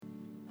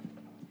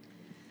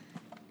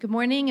Good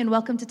morning and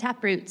welcome to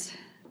Taproot.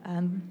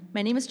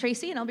 My name is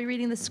Tracy and I'll be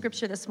reading the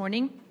scripture this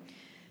morning.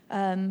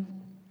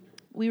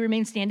 We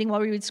remain standing while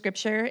we read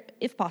scripture,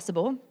 if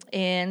possible.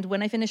 And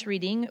when I finish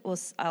reading,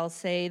 I'll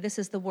say, "This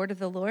is the word of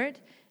the Lord."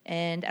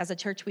 And as a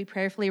church, we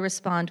prayerfully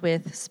respond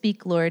with,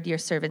 "Speak, Lord, your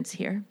servants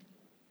hear."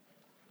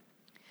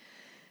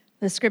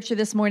 The scripture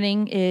this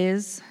morning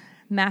is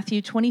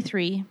Matthew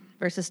 23,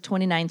 verses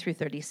 29 through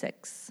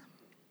 36.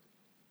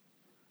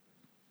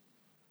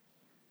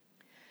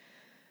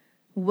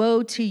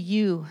 Woe to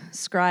you,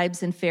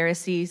 scribes and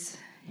Pharisees,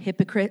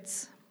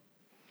 hypocrites!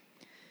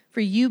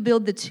 For you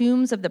build the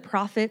tombs of the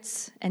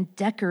prophets and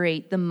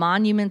decorate the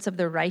monuments of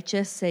the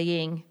righteous,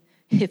 saying,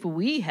 "If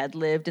we had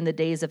lived in the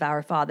days of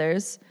our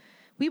fathers,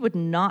 we would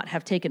not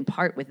have taken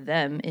part with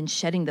them in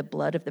shedding the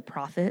blood of the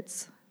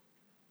prophets."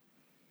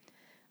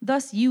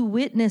 Thus you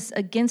witness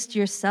against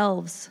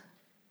yourselves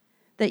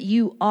that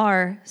you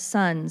are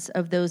sons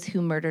of those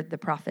who murdered the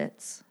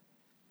prophets.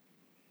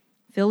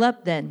 Fill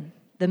up, then,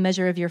 the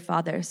measure of your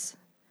fathers.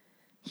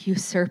 You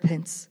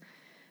serpents,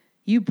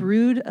 you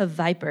brood of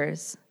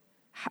vipers,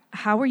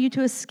 how are you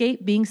to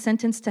escape being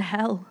sentenced to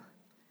hell?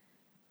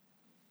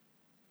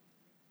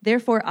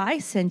 Therefore I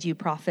send you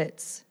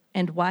prophets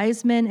and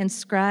wise men and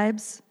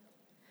scribes,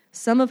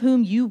 some of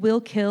whom you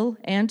will kill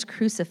and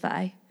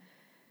crucify,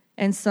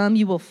 and some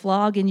you will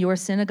flog in your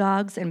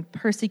synagogues and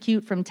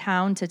persecute from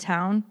town to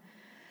town,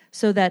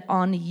 so that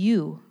on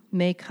you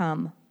may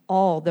come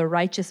all the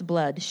righteous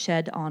blood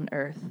shed on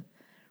earth,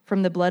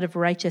 from the blood of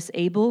righteous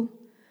Abel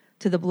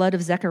to the blood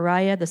of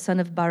Zechariah, the son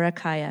of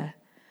Berechiah,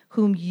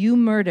 whom you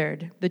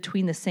murdered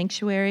between the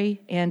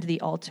sanctuary and the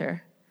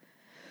altar.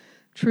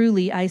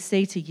 Truly, I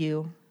say to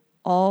you,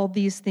 all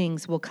these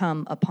things will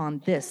come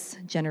upon this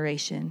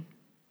generation.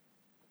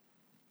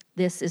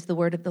 This is the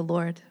word of the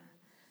Lord.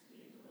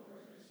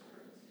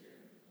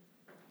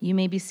 You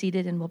may be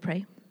seated and we'll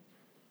pray.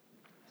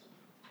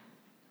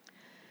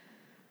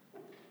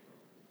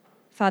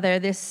 Father,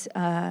 this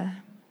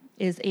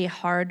is a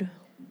hard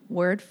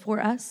word for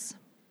us.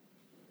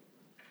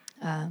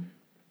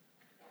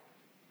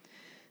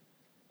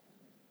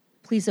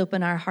 Please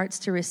open our hearts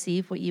to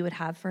receive what you would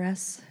have for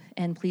us,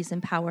 and please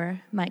empower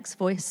Mike's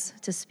voice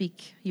to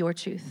speak your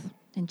truth.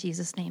 In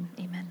Jesus' name,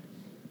 amen.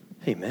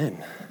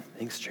 Amen.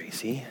 Thanks,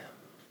 Tracy.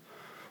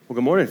 Well,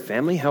 good morning,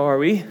 family. How are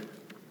we?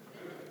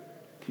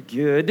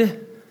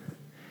 Good.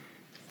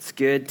 It's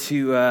good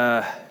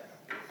to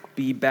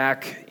be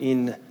back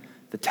in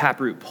the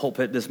Taproot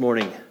pulpit this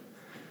morning.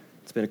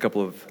 It's been a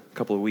couple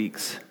of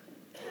weeks.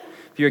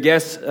 If you're a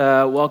guest,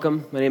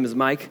 welcome. My name is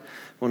Mike,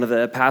 one of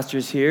the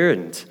pastors here,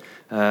 and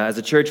as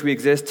a church, we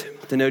exist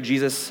to know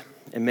Jesus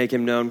and make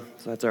him known.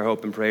 So that's our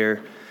hope and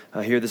prayer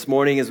here this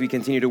morning as we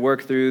continue to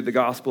work through the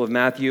Gospel of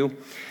Matthew.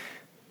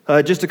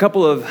 Just a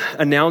couple of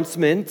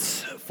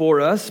announcements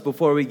for us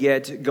before we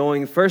get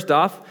going. First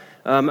off,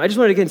 I just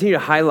wanted to continue to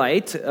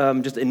highlight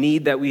just a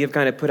need that we have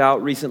kind of put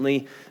out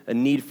recently, a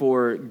need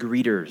for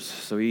greeters.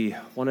 So we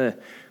want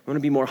to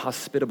be more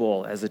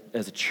hospitable as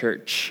a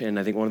church, and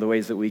I think one of the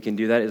ways that we can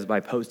do that is by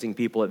posting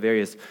people at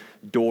various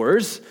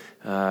doors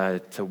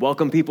to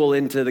welcome people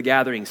into the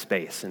gathering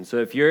space. And so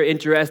if you're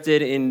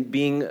interested in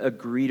being a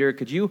greeter,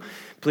 could you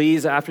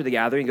please, after the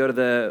gathering, go to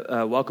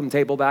the welcome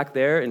table back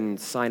there and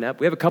sign up?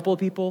 We have a couple of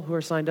people who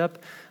are signed up.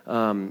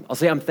 I'll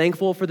say I'm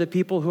thankful for the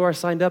people who are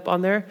signed up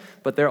on there,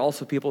 but there are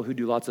also people who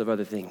do lots of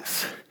other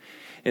things.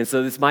 And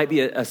so this might be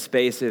a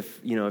space if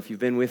you've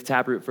been with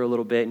Taproot for a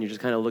little bit and you're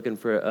just kind of looking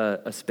for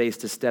a space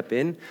to step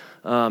in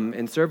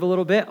and serve a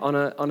little bit on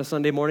a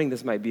Sunday morning,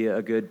 this might be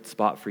a good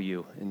spot for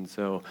you. And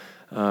so,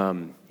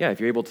 if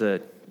you're able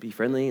to be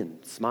friendly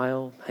and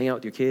smile, hang out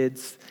with your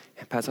kids,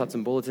 and pass out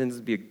some bulletins,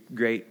 it'd be a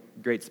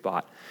great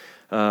spot.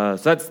 So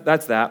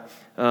that's that.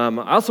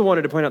 I also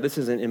wanted to point out, this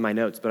isn't in my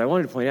notes, but I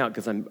wanted to point out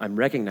because I'm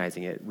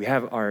recognizing it. We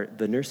have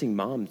the nursing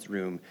moms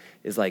room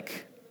is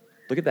like,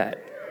 look at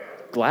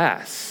that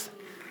glass.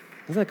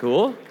 Isn't that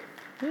cool?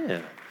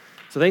 Yeah.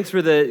 So thanks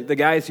for the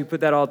guys who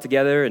put that all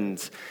together,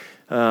 and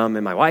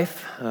my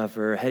wife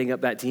for heading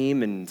up that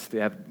team. And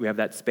we have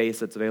that space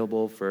that's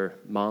available for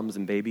moms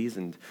and babies.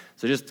 And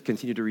so just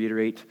continue to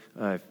reiterate,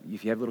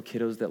 if you have little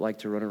kiddos that like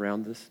to run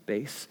around this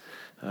space,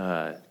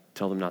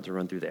 tell them not to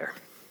run through there.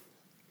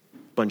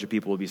 A bunch of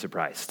people will be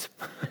surprised.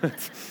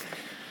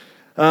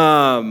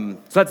 So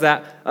that's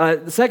that.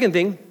 The second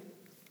thing,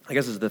 I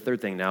guess this is the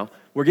third thing now.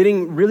 We're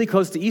getting really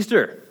close to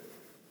Easter.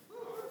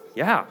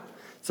 Yeah.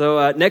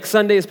 So next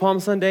Sunday is Palm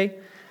Sunday,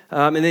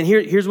 and then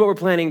here's what we're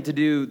planning to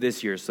do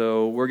this year.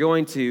 So we're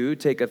going to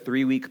take a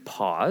 3-week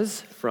pause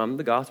from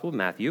the Gospel of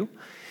Matthew,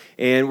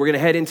 and we're going to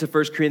head into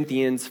 1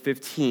 Corinthians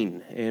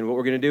 15. And what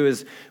we're going to do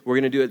is we're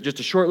going to do just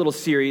a short little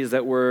series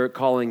that we're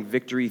calling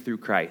Victory Through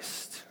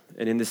Christ.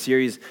 And in this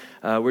series,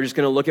 we're just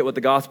going to look at what the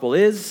gospel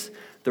is,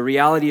 the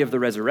reality of the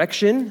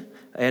resurrection,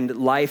 and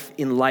life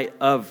in light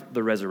of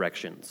the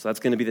resurrection. So that's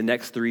going to be the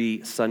next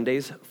 3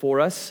 Sundays for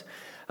us.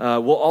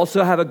 We'll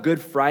also have a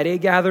Good Friday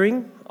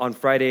gathering on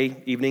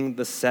Friday evening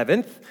the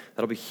 7th.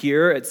 That'll be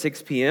here at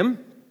 6 p.m.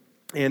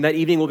 And that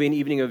evening will be an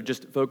evening of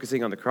just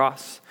focusing on the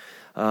cross.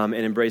 and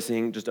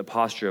embracing just a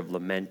posture of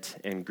lament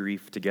and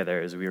grief together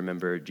as we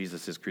remember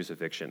Jesus'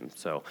 crucifixion.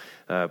 So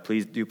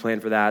please do plan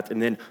for that.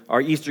 And then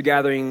our Easter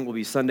gathering will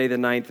be Sunday the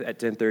 9th at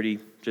 10:30,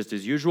 just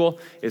as usual.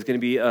 It's going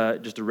to be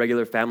just a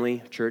regular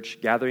family church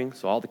gathering.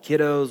 So all the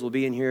kiddos will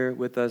be in here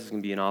with us. It's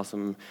going to be an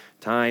awesome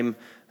time.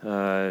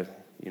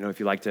 If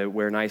you like to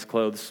wear nice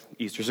clothes,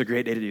 Easter's a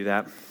great day to do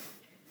that.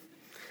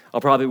 I'll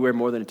probably wear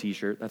more than a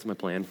t-shirt. That's my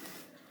plan.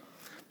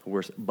 I'll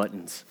wear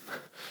buttons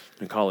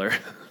and a collar.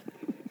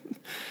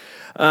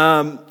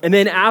 And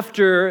then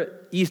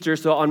after Easter,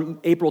 so on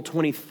April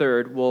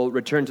 23rd, we'll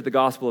return to the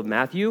Gospel of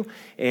Matthew,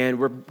 and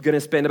we're going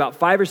to spend about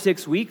 5 or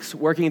 6 weeks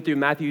working through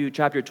Matthew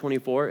chapter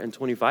 24 and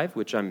 25,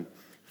 which I'm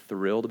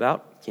thrilled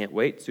about. Can't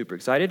wait. Super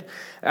excited.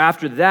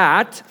 After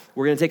that,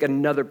 we're going to take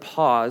another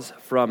pause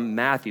from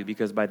Matthew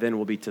because by then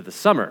we'll be to the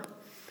summer.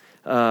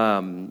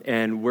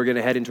 And we're going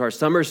to head into our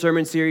summer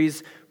sermon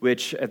series,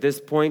 which at this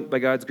point, by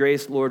God's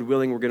grace, Lord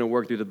willing, we're going to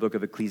work through the book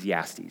of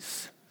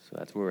Ecclesiastes. So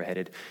that's where we're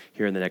headed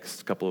here in the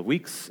next couple of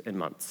weeks and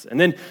months. And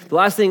then the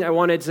last thing I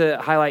wanted to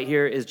highlight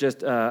here is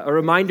just a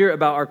reminder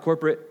about our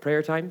corporate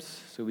prayer times.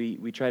 So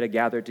we try to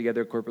gather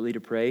together corporately to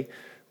pray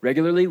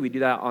regularly. We do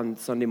that on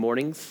Sunday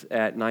mornings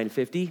at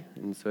 9:50.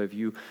 And so if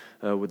you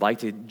would like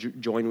to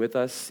join with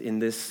us in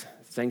this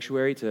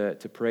sanctuary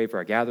to pray for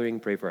our gathering,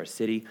 pray for our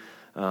city,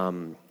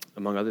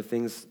 among other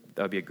things,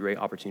 that would be a great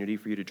opportunity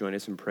for you to join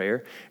us in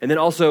prayer. And then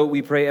also,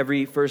 we pray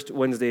every first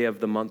Wednesday of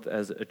the month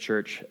as a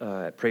church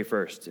at Pray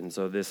First. And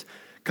so this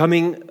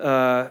coming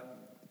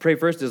Pray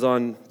First is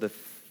on the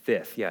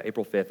 5th. Yeah,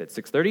 April 5th at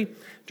 6:30.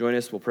 Join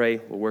us. We'll pray.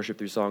 We'll worship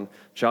through song.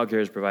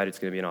 Childcare is provided. It's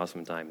going to be an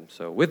awesome time.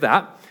 So with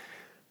that,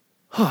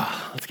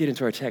 let's get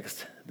into our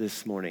text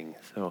this morning.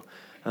 So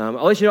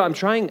I'll let you know, I'm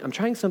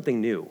trying something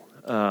new.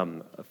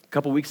 A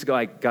couple weeks ago,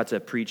 I got to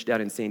preach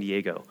down in San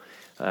Diego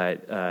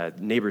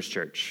at Neighbors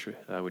Church,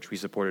 which we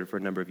supported for a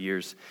number of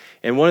years.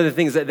 And one of the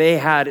things that they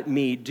had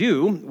me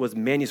do was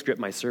manuscript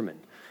my sermon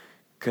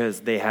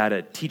because they had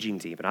a teaching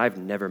team, and I've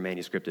never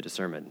manuscripted a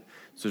sermon.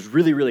 So it was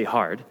really, really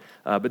hard.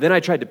 But then I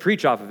tried to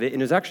preach off of it,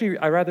 and it was actually,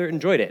 I rather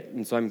enjoyed it.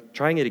 And so I'm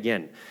trying it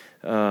again,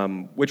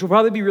 which will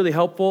probably be really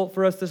helpful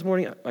for us this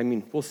morning. I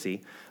mean, we'll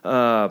see.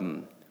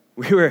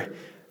 We were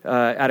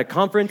at a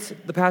conference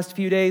the past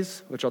few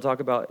days, which I'll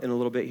talk about in a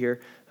little bit here.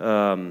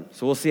 So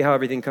we'll see how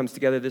everything comes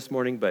together this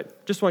morning,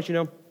 but just want you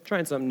to know,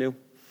 trying something new.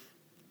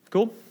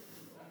 Cool?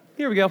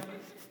 Here we go. All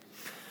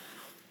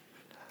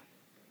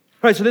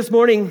right, so this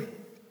morning,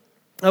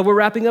 we're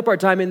wrapping up our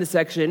time in the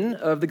section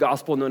of the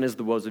gospel known as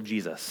the woes of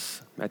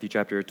Jesus, Matthew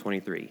chapter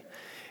 23.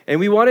 And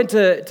we wanted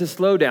to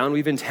slow down.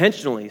 We've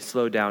intentionally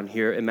slowed down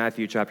here in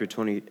Matthew chapter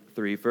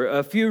 23 for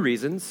a few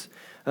reasons.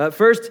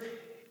 First,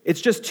 it's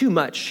just too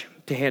much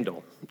to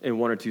handle in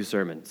one or two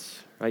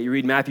sermons, right? You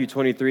read Matthew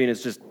 23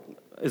 and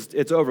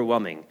it's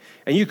overwhelming.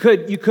 And you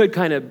could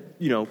kind of,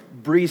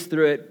 breeze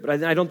through it,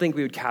 but I don't think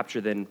we would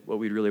capture then what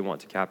we'd really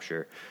want to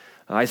capture.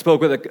 I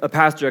spoke with a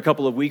pastor a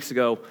couple of weeks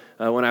ago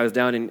when I was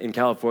down in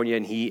California,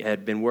 and he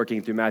had been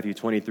working through Matthew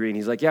 23, and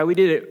he's like, yeah, we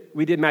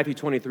did Matthew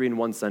 23 in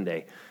one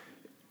Sunday,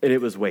 and it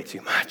was way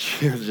too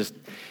much. It was just,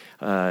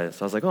 so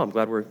I was like, I'm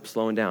glad we're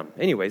slowing down.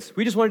 Anyways,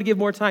 we just wanted to give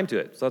more time to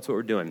it, so that's what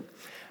we're doing.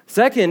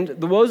 Second,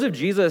 the woes of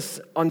Jesus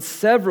on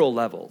several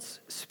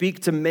levels speak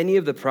to many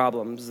of the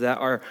problems that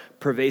are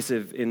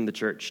pervasive in the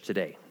church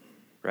today,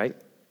 right?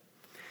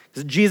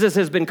 Jesus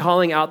has been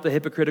calling out the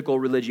hypocritical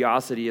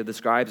religiosity of the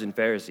scribes and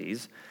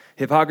Pharisees,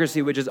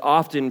 hypocrisy which is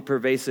often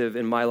pervasive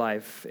in my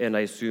life and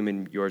I assume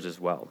in yours as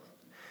well.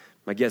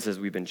 My guess is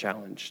we've been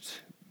challenged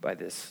by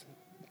this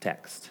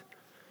text.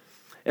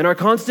 And our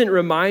constant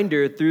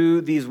reminder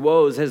through these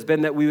woes has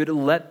been that we would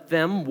let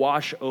them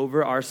wash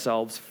over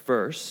ourselves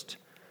first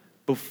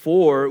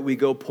before we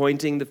go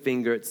pointing the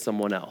finger at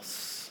someone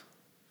else,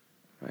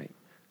 right?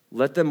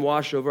 Let them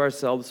wash over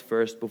ourselves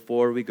first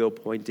before we go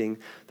pointing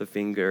the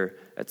finger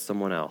at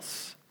someone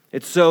else.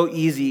 It's so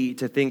easy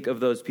to think of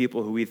those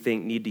people who we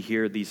think need to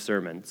hear these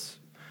sermons,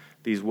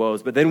 these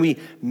woes, but then we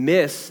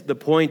miss the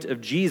point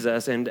of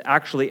Jesus and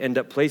actually end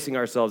up placing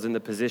ourselves in the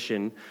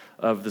position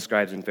of the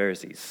scribes and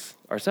Pharisees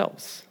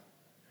ourselves.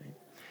 Right?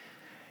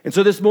 And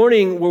so this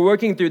morning, we're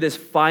working through this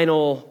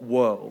final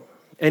woe,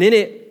 and in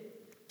it,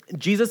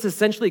 Jesus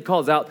essentially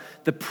calls out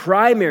the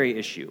primary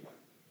issue,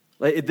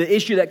 like the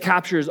issue that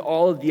captures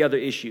all of the other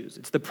issues.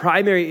 It's the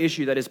primary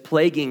issue that is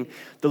plaguing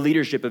the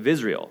leadership of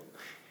Israel.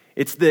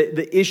 It's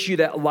the issue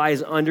that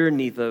lies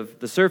underneath of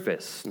the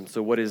surface. And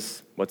so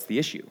what's the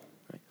issue?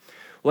 Right?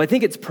 Well, I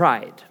think it's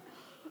pride.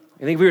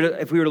 I think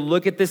if we were to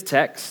look at this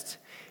text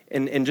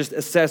and just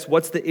assess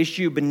what's the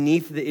issue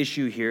beneath the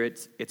issue here,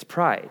 it's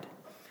pride.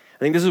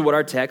 I think this is what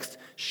our text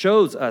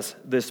shows us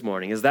this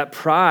morning, is that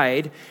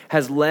pride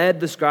has led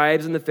the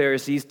scribes and the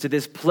Pharisees to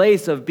this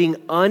place of being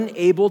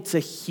unable to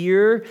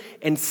hear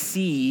and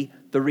see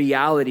the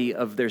reality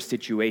of their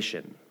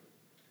situation.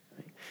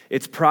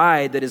 It's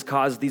pride that has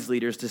caused these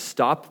leaders to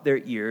stop their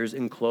ears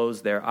and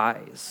close their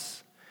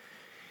eyes.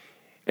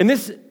 And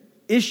this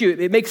issue,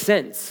 it makes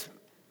sense,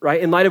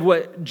 right? In light of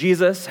what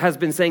Jesus has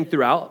been saying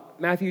throughout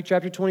Matthew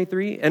chapter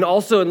 23, and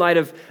also in light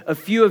of a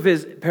few of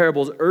his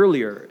parables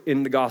earlier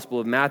in the Gospel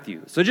of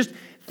Matthew. So just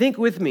think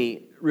with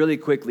me really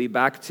quickly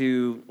back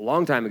to a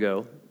long time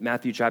ago,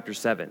 Matthew chapter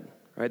 7,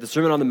 right? The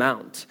Sermon on the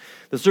Mount.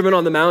 The Sermon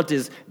on the Mount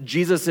is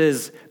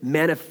Jesus'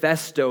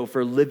 manifesto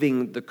for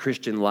living the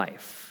Christian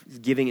life. He's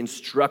giving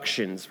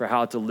instructions for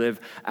how to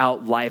live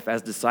out life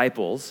as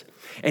disciples.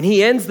 And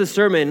he ends the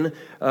sermon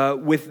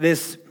with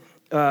this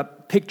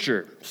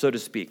picture, so to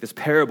speak, this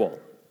parable.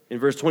 In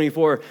verse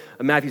 24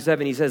 of Matthew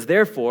 7, he says,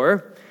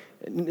 therefore,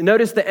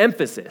 notice the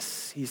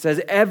emphasis. He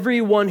says,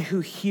 everyone who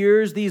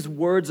hears these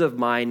words of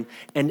mine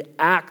and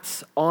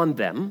acts on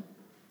them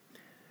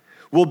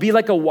will be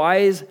like a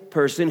wise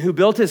person who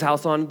built his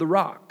house on the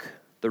rock.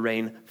 The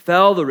rain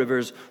fell, the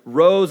rivers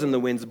rose, and the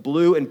winds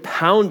blew and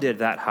pounded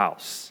that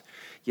house.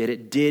 Yet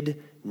it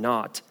did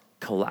not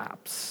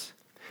collapse,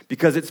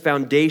 because its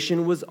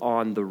foundation was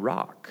on the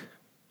rock.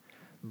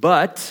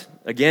 But,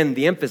 again,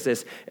 the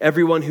emphasis,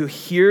 everyone who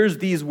hears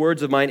these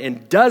words of mine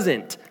and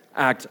doesn't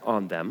act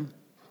on them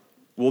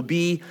will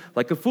be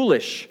like a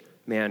foolish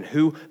man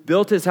who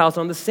built his house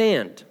on the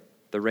sand.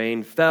 The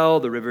rain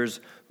fell, the rivers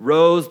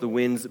rose, the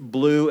winds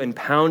blew and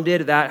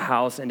pounded that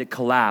house, and it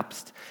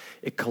collapsed.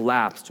 It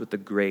collapsed with a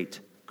great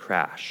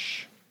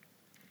crash.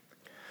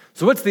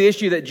 So what's the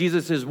issue that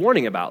Jesus is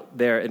warning about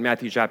there in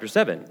Matthew chapter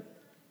 7?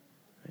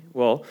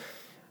 Well,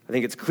 I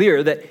think it's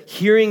clear that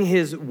hearing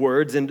his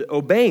words and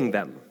obeying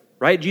them,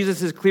 right?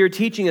 Jesus' clear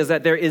teaching is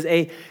that there is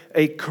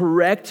a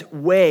correct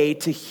way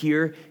to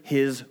hear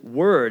his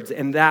words,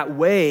 and that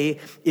way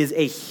is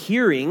a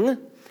hearing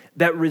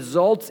that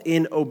results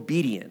in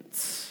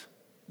obedience.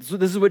 So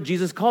this is what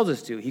Jesus calls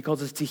us to. He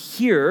calls us to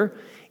hear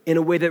in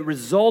a way that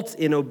results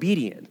in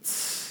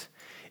obedience.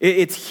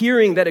 It's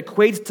hearing that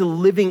equates to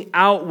living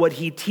out what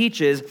he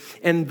teaches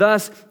and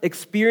thus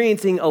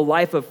experiencing a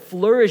life of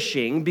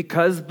flourishing,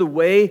 because the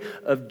way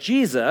of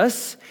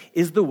Jesus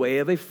is the way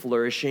of a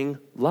flourishing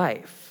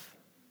life.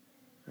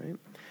 Right?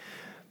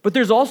 But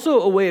there's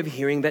also a way of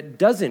hearing that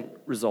doesn't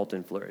result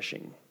in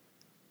flourishing.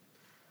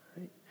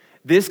 Right?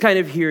 This kind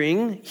of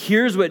hearing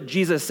hears what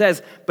Jesus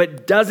says,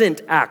 but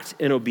doesn't act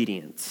in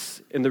obedience,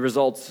 and the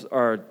results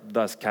are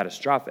thus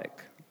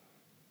catastrophic.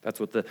 That's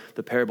what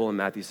the parable in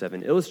Matthew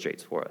 7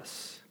 illustrates for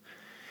us.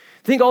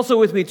 Think also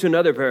with me to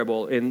another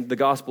parable in the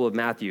Gospel of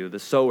Matthew, the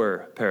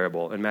sower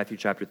parable in Matthew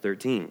chapter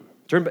 13.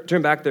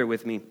 Turn back there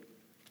with me,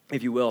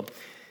 if you will.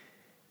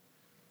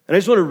 And I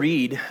just want to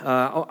read,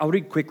 I'll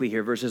read quickly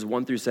here, verses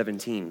 1 through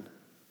 17.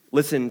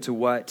 Listen to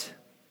what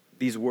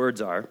these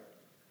words are.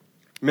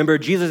 Remember,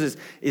 Jesus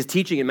is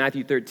teaching in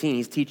Matthew 13.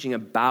 He's teaching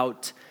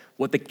about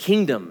what the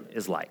kingdom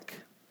is like.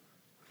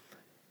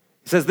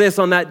 He says this,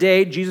 on that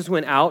day, Jesus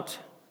went out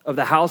of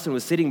the house and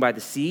was sitting by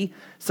the sea.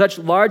 Such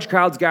large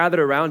crowds gathered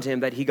around him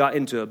that he got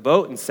into a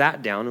boat and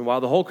sat down, and while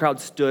the whole crowd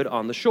stood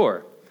on the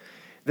shore.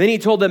 Then he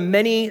told them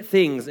many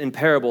things in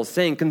parables,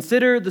 saying,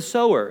 consider the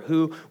sower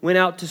who went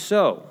out to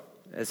sow.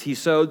 As he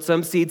sowed,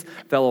 some seeds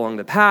fell along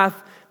the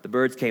path. The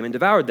birds came and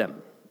devoured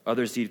them.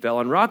 Other seed fell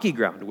on rocky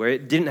ground, where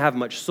it didn't have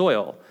much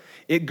soil.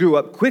 It grew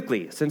up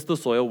quickly, since the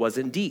soil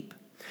wasn't deep.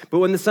 But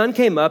when the sun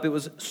came up, it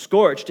was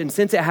scorched, and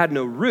since it had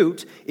no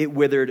root, it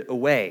withered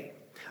away.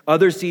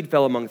 Other seed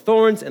fell among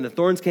thorns, and the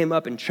thorns came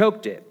up and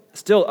choked it.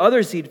 Still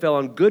other seed fell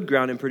on good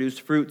ground and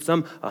produced fruit,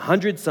 some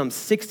 100, some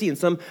 60, and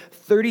some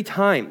 30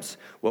 times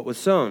what was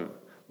sown.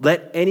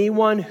 Let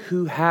anyone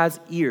who has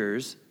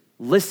ears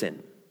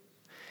listen.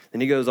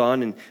 Then he goes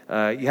on,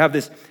 and you have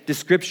this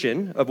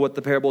description of what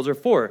the parables are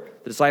for.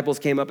 The disciples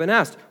came up and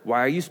asked, why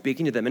are you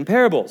speaking to them in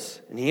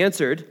parables? And he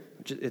answered,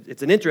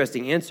 it's an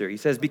interesting answer. He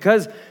says,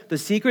 because the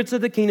secrets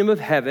of the kingdom of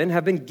heaven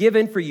have been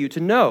given for you to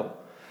know,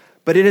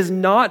 but it has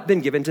not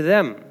been given to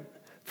them.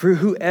 For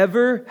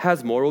whoever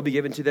has more will be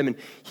given to them, and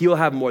he will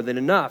have more than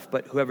enough.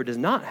 But whoever does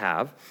not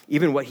have,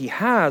 even what he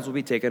has will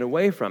be taken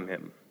away from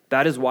him.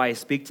 That is why I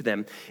speak to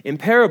them in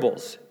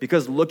parables,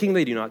 because looking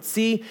they do not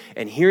see,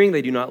 and hearing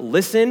they do not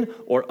listen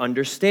or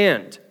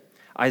understand.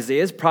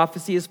 Isaiah's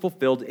prophecy is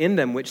fulfilled in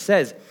them, which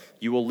says,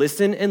 you will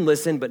listen and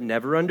listen, but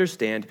never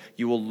understand.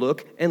 You will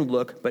look and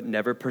look, but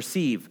never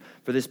perceive.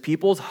 For this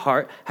people's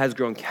heart has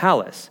grown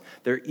callous.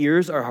 Their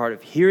ears are hard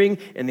of hearing,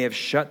 and they have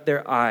shut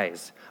their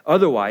eyes.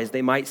 Otherwise,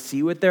 they might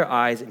see with their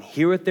eyes and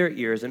hear with their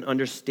ears and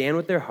understand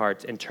with their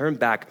hearts and turn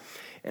back,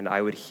 and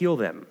I would heal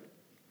them.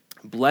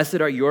 Blessed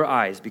are your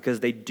eyes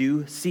because they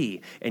do see,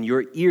 and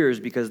your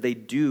ears because they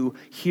do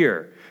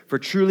hear. For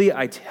truly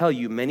I tell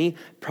you, many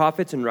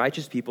prophets and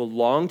righteous people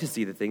long to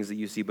see the things that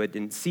you see but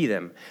didn't see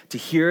them, to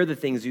hear the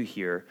things you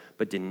hear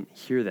but didn't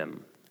hear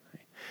them.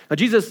 Now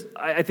Jesus,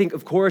 I think,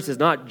 of course, is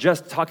not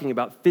just talking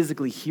about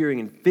physically hearing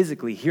and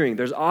physically hearing.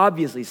 There's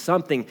obviously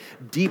something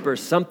deeper,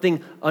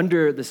 something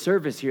under the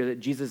surface here that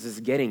Jesus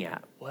is getting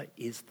at. What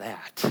is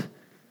that? Is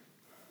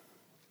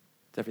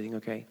everything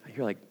okay? I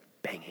hear like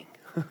banging.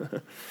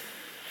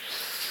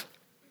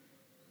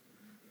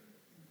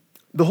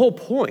 The whole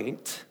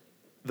point,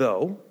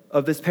 though,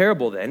 of this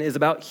parable then is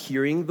about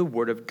hearing the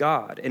word of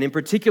God, and in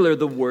particular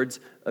the words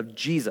of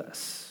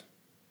Jesus.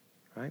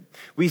 Right?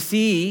 We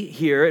see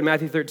here in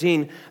Matthew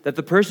 13 that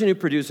the person who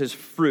produces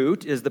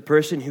fruit is the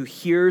person who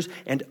hears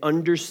and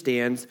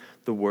understands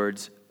the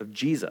words of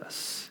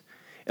Jesus.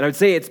 And I would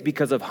say it's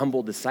because of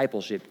humble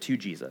discipleship to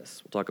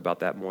Jesus. We'll talk about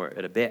that more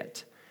in a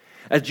bit.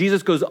 As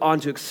Jesus goes on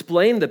to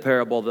explain the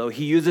parable, though,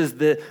 he uses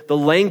the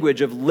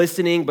language of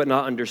listening but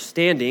not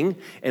understanding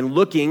and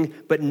looking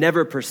but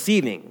never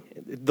perceiving.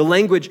 The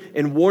language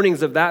and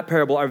warnings of that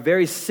parable are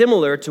very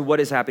similar to what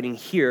is happening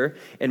here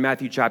in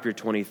Matthew chapter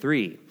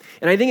 23.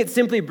 And I think it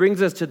simply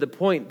brings us to the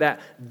point that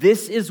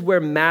this is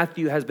where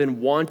Matthew has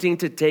been wanting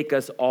to take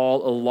us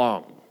all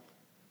along.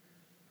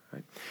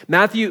 Right?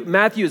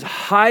 Matthew is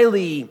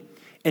highly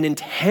and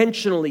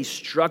intentionally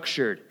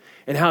structured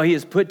in how he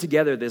has put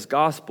together this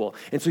gospel.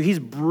 And so he's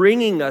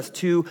bringing us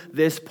to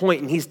this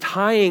point, and he's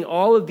tying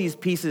all of these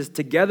pieces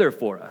together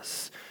for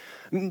us.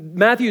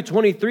 Matthew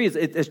 23,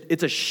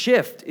 it's a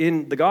shift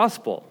in the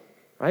gospel,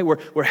 right?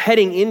 We're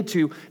heading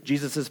into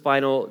Jesus'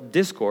 final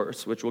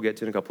discourse, which we'll get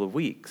to in a couple of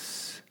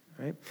weeks,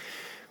 right?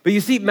 But you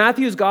see,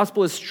 Matthew's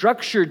gospel is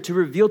structured to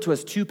reveal to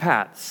us two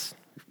paths.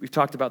 We've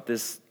talked about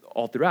this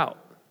all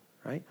throughout,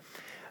 right?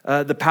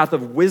 The path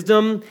of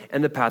wisdom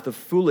and the path of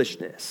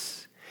foolishness.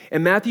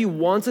 And Matthew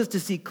wants us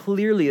to see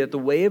clearly that the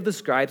way of the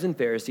scribes and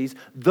Pharisees,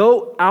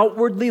 though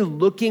outwardly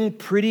looking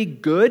pretty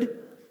good,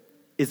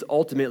 is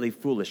ultimately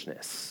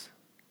foolishness.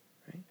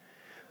 Right?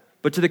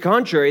 But to the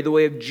contrary, the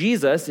way of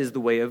Jesus is the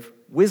way of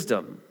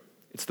wisdom.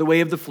 It's the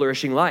way of the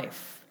flourishing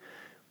life.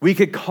 We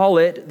could call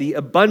it the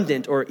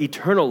abundant or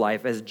eternal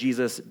life, as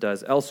Jesus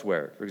does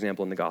elsewhere, for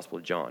example, in the Gospel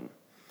of John.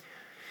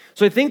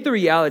 So I think the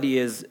reality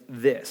is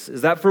this,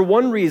 is that for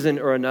one reason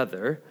or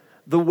another,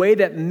 the way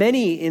that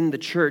many in the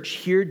church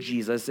hear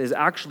Jesus is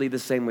actually the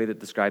same way that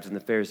the scribes and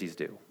the Pharisees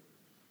do.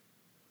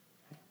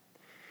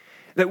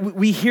 That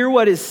we hear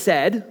what is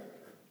said,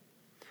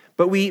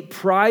 but we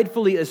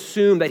pridefully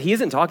assume that he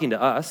isn't talking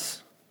to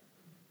us,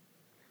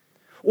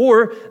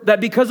 or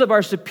that because of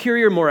our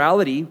superior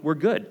morality, we're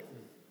good.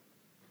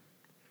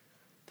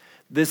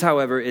 This,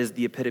 however, is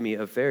the epitome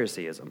of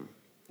Pharisaism.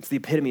 It's the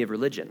epitome of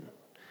religion.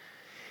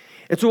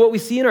 And so what we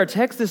see in our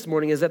text this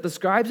morning is that the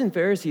scribes and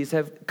Pharisees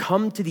have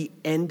come to the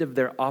end of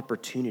their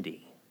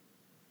opportunity.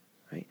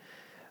 Right?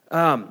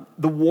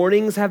 The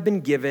warnings have been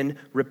given,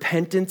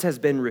 repentance has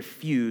been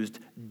refused,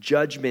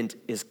 judgment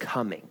is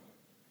coming.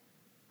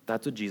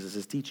 That's what Jesus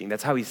is teaching.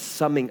 That's how he's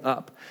summing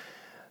up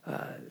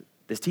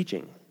this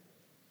teaching.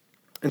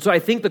 And so I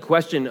think the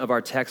question of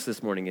our text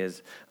this morning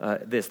is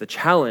the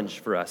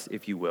challenge for us,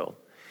 if you will,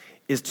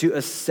 is to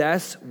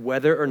assess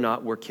whether or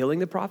not we're killing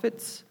the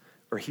prophets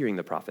or hearing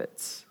the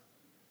prophets.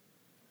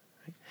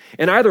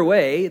 And either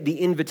way, the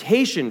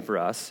invitation for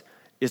us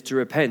is to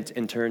repent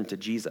and turn to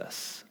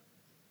Jesus.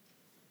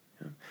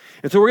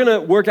 And so we're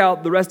going to work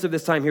out the rest of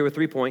this time here with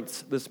 3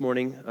 points this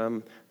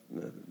morning.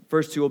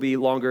 First two will be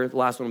longer. The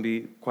last one will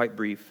be quite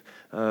brief.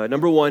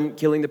 Number 1,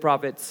 killing the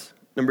prophets.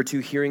 Number 2,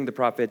 hearing the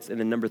prophets. And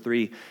then number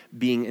 3,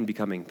 being and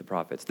becoming the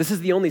prophets. This is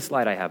the only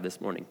slide I have this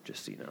morning,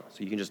 just so you know.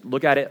 So you can just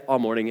look at it all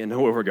morning and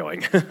know where we're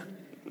going.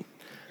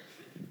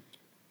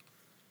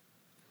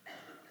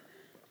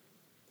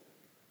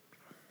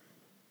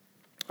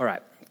 All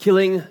right,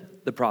 killing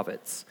the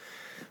prophets.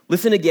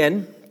 Listen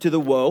again to the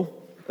woe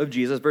of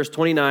Jesus, verse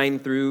 29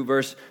 through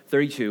verse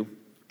 32.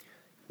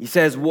 He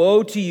says,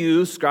 "Woe to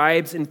you,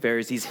 scribes and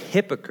Pharisees,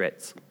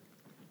 hypocrites."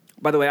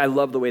 By the way, I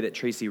love the way that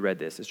Tracy read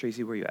this. Is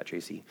Tracy, where are you at,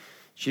 Tracy?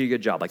 She did a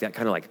good job, like that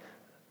kind of like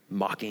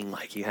mocking,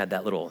 like you had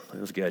that little,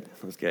 it was good,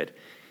 it was good.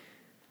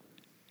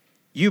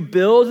 "You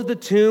build the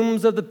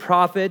tombs of the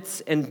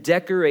prophets and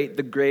decorate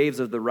the graves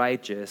of the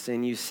righteous,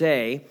 and you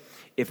say,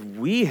 if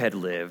we had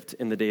lived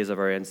in the days of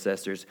our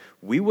ancestors,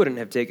 we wouldn't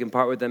have taken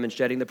part with them in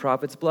shedding the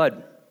prophets'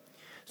 blood.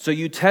 So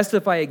you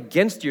testify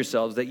against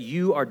yourselves that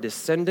you are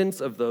descendants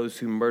of those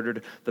who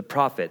murdered the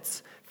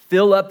prophets.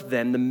 Fill up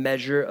then the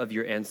measure of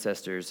your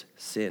ancestors'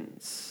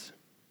 sins."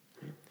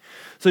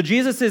 So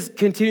Jesus is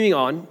continuing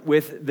on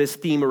with this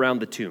theme around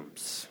the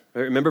tombs.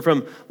 Remember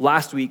from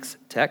last week's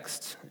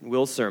text,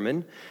 Will's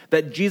sermon,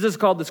 that Jesus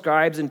called the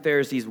scribes and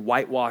Pharisees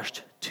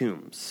whitewashed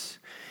tombs.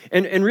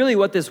 And really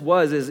what this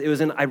was is it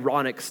was an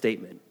ironic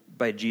statement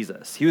by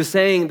Jesus. He was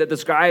saying that the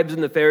scribes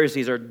and the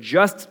Pharisees are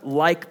just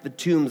like the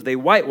tombs they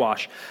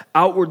whitewash,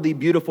 outwardly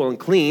beautiful and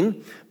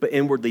clean, but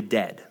inwardly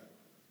dead.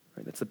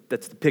 Right?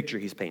 That's the picture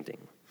he's painting.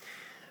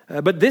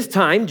 But this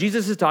time,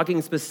 Jesus is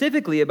talking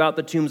specifically about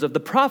the tombs of the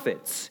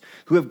prophets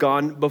who have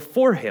gone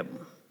before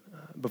him,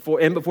 before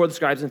the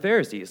scribes and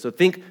Pharisees. So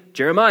think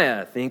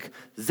Jeremiah, think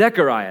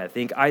Zechariah,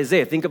 think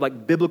Isaiah, think of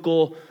like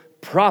biblical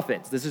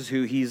prophets. This is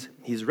who he's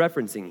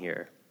referencing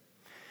here.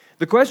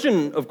 The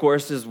question, of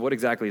course, is what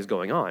exactly is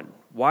going on?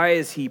 Why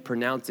is he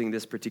pronouncing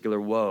this particular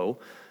woe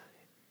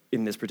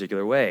in this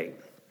particular way?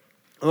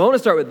 Well, I want to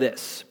start with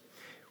this.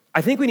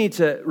 I think we need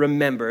to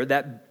remember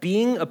that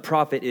being a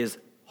prophet is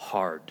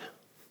hard.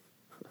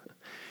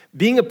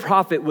 Being a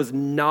prophet was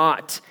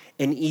not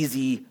an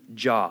easy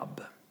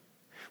job.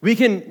 We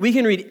can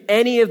read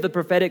any of the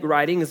prophetic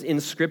writings in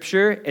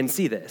Scripture and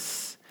see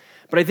this.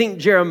 But I think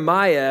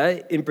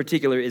Jeremiah, in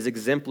particular, is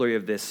exemplary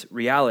of this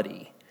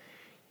reality.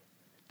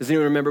 Does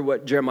anyone remember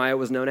what Jeremiah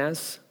was known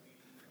as?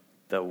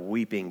 The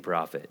weeping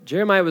prophet.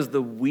 Jeremiah was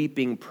the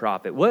weeping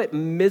prophet. What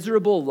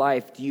miserable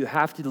life do you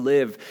have to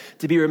live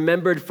to be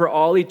remembered for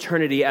all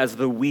eternity as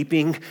the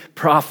weeping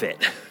prophet?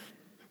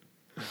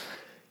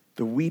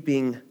 The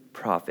weeping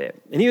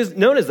prophet. And he was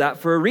known as that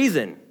for a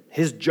reason.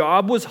 His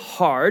job was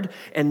hard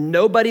and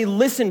nobody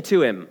listened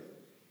to him.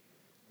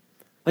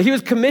 Like he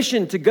was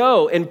commissioned to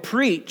go and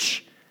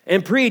preach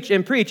and preach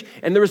and preach.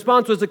 And the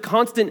response was a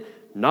constant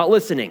not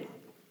listening.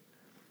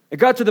 It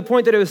got to the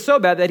point that it was so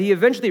bad that he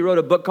eventually wrote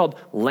a book called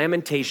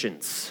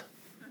Lamentations.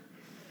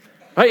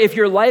 Right? If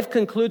your life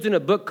concludes in a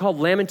book called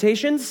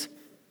Lamentations,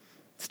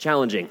 it's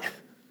challenging.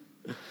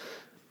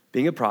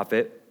 Being a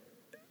prophet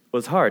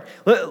was hard.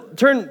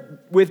 Turn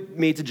with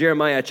me to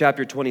Jeremiah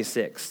chapter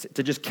 26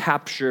 to just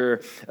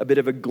capture a bit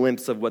of a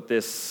glimpse of what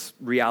this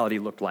reality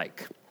looked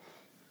like.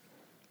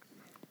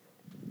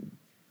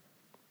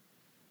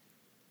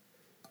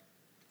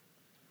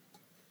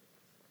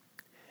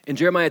 In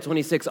Jeremiah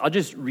 26, I'll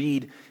just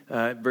read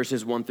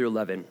verses 1 through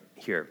 11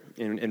 here,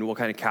 and we'll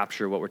kind of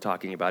capture what we're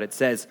talking about. It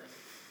says,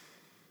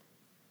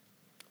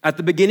 "At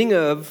the beginning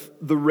of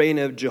the reign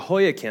of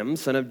Jehoiakim,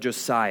 son of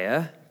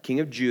Josiah,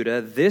 king of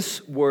Judah,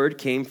 this word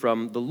came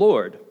from the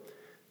Lord.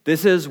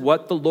 This is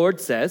what the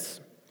Lord says: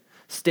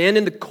 stand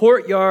in the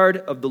courtyard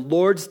of the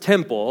Lord's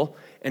temple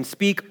and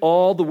speak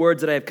all the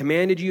words that I have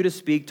commanded you to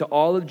speak to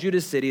all of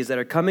Judah's cities that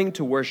are coming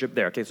to worship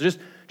there." Okay, so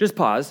just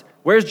pause.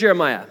 Where's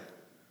Jeremiah?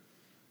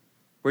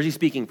 Where's he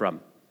speaking from?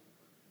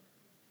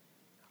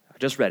 I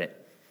just read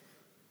it.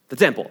 The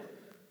temple.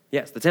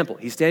 Yes, the temple.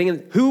 He's standing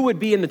in. Who would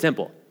be in the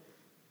temple?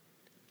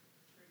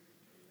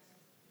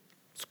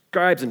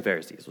 Scribes and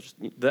Pharisees.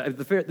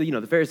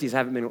 The Pharisees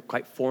haven't been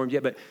quite formed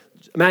yet, but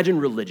imagine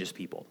religious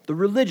people. The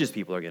religious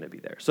people are going to be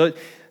there. So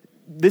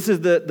this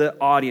is the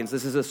audience.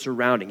 This is a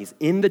surrounding. He's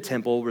in the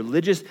temple.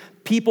 Religious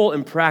people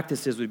and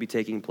practices would be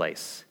taking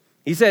place.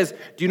 He says,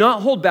 "Do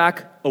not hold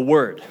back a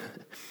word.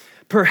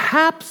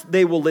 Perhaps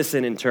they will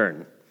listen in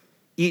turn,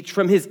 each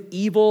from his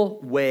evil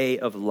way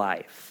of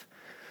life,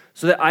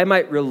 so that I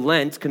might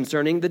relent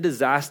concerning the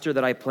disaster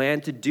that I plan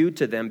to do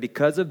to them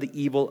because of the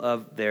evil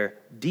of their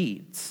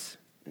deeds."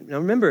 Now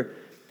remember,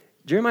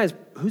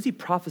 who's he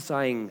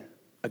prophesying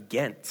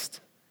against?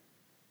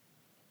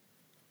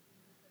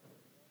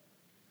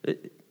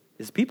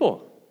 His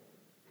people,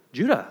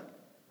 Judah,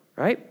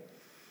 right?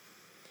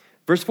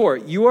 Verse 4,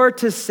 "You are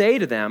to say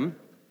to them,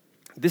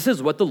 this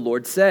is what the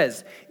Lord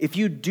says: if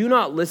you do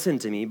not listen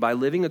to me by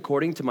living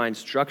according to my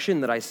instruction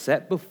that I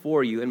set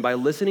before you, and by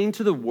listening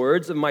to the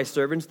words of my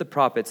servants the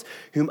prophets,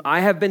 whom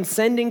I have been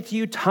sending to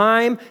you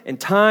time and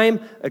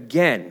time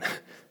again,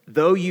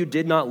 though you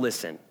did not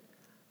listen,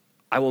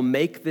 I will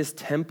make this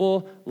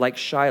temple like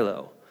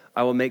Shiloh.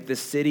 I will make this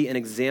city an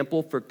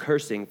example for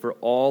cursing for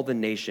all the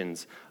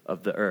nations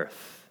of the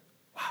earth."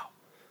 Wow.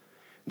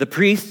 The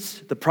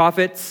priests, the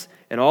prophets,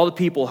 and all the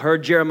people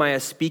heard Jeremiah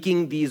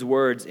speaking these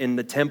words in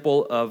the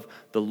temple of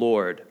the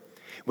Lord.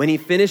 When he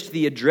finished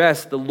the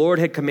address the Lord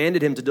had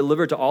commanded him to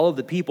deliver to all of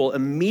the people,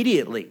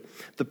 immediately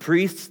the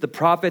priests, the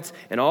prophets,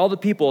 and all the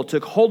people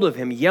took hold of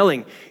him,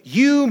 yelling,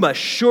 "You must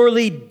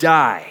surely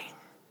die.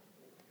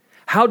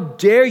 How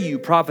dare you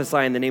prophesy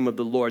in the name of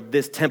the Lord?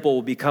 This temple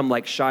will become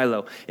like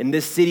Shiloh, and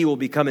this city will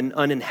become an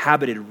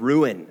uninhabited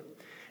ruin."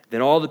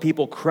 Then all the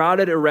people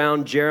crowded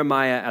around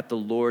Jeremiah at the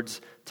Lord's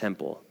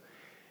temple.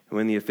 And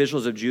when the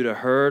officials of Judah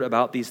heard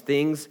about these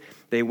things,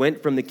 they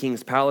went from the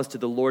king's palace to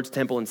the Lord's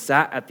temple and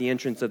sat at the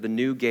entrance of the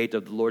new gate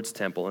of the Lord's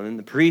temple. And then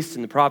the priests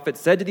and the prophets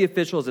said to the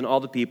officials and all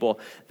the people,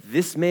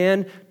 "This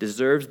man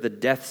deserves the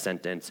death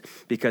sentence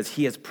because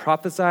he has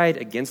prophesied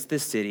against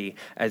this city,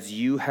 as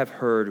you have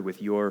heard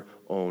with your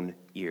own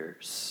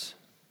ears."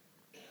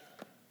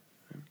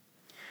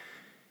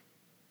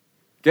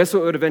 Guess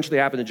what would eventually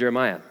happen to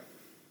Jeremiah?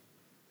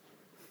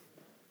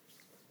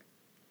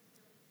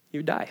 He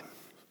would die.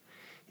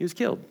 He was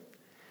killed.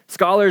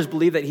 Scholars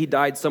believe that he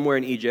died somewhere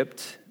in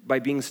Egypt by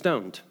being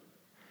stoned.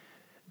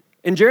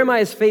 And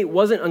Jeremiah's fate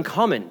wasn't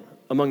uncommon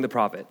among the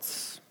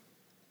prophets.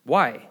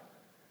 Why?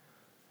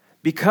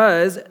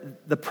 Because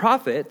the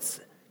prophets,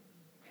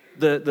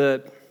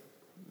 the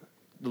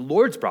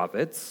Lord's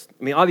prophets,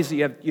 I mean, obviously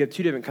you have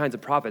two different kinds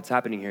of prophets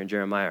happening here in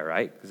Jeremiah,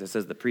 right? Because it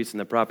says the priests and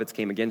the prophets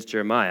came against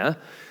Jeremiah.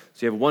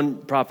 So you have one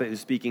prophet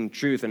who's speaking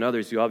truth and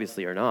others who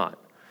obviously are not.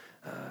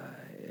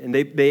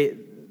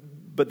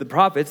 But the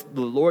prophets,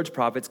 the Lord's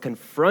prophets,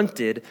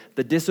 confronted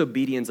the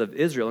disobedience of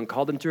Israel and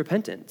called them to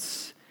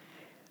repentance.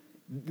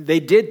 They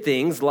did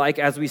things like,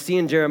 as we see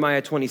in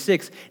Jeremiah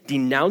 26,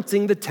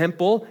 denouncing the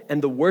temple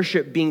and the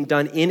worship being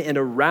done in and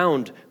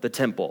around the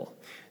temple.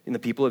 And the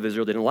people of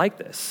Israel didn't like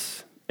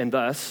this. And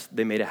thus,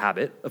 they made a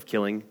habit of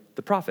killing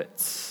the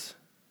prophets.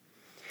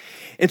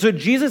 And so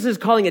Jesus is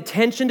calling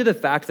attention to the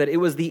fact that it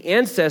was the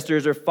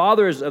ancestors or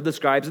fathers of the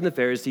scribes and the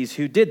Pharisees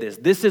who did this.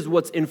 This is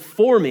what's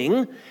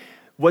informing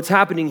what's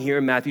happening here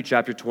in Matthew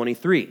chapter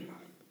 23.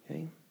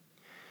 Okay?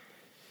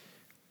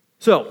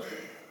 So,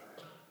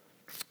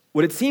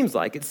 what it seems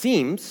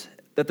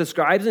that the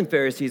scribes and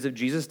Pharisees of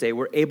Jesus' day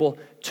were able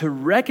to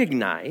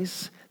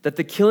recognize that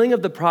the killing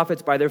of the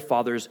prophets by their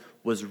fathers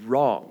was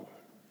wrong.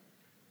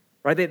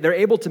 Right? They're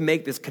able to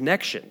make this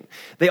connection.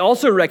 They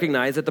also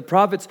recognize that the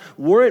prophets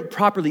weren't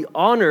properly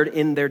honored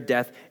in their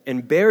death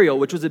and burial,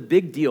 which was a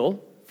big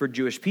deal for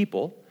Jewish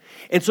people.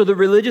 And so the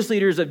religious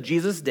leaders of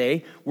Jesus'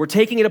 day were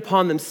taking it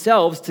upon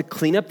themselves to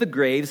clean up the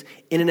graves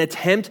in an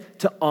attempt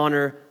to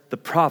honor the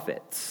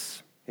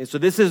prophets. And so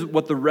this is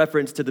what the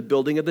reference to the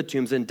building of the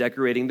tombs and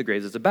decorating the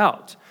graves is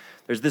about.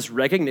 There's this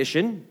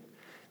recognition.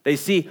 They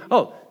see,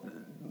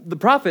 the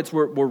prophets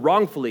were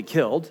wrongfully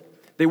killed.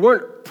 They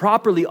weren't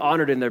properly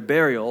honored in their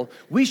burial.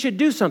 We should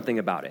do something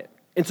about it.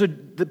 And so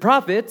the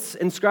prophets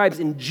and scribes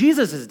in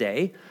Jesus'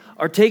 day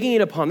are taking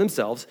it upon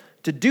themselves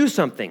to do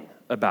something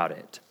about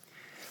it.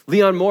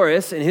 Leon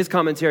Morris, in his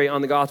commentary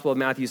on the Gospel of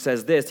Matthew,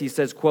 says this. He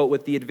says, quote,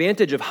 "With the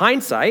advantage of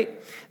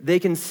hindsight, they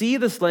can see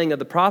the slaying of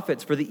the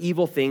prophets for the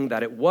evil thing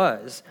that it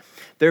was.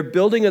 Their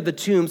building of the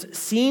tombs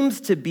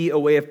seems to be a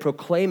way of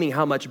proclaiming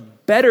how much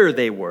better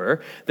they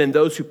were than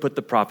those who put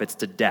the prophets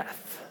to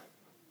death."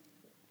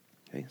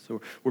 Okay,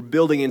 so we're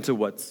building into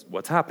what's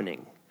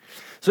happening.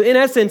 So in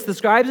essence, the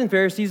scribes and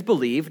Pharisees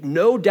believed,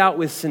 no doubt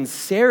with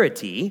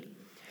sincerity,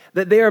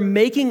 that they are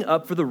making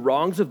up for the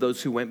wrongs of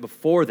those who went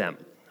before them.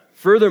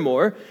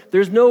 Furthermore,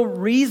 there's no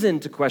reason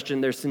to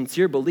question their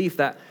sincere belief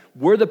that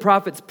were the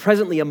prophets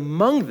presently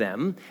among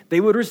them, they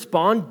would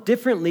respond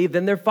differently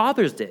than their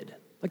fathers did.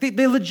 Like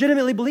they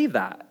legitimately believe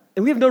that.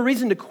 And we have no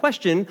reason to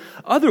question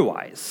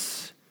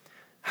otherwise.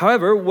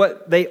 However,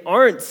 what they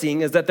aren't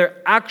seeing is that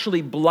they're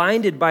actually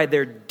blinded by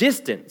their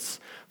distance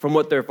from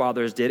what their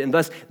fathers did, and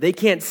thus they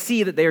can't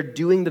see that they are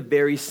doing the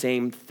very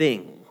same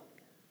thing.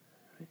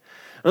 In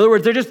other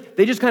words,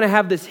 they just kind of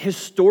have this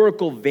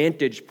historical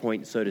vantage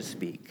point, so to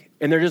speak.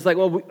 And they're just like,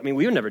 well, we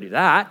would never do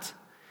that,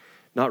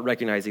 not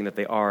recognizing that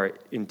they are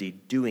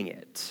indeed doing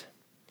it.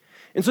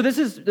 And so this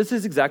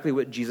is exactly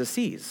what Jesus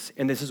sees,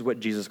 and this is what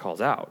Jesus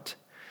calls out.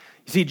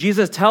 You see,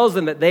 Jesus tells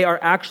them that they are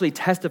actually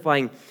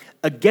testifying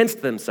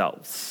against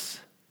themselves.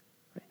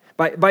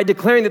 By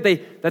declaring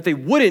that they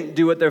wouldn't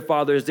do what their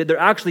fathers did, they're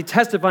actually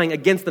testifying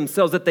against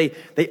themselves that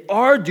they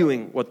are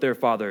doing what their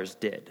fathers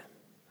did.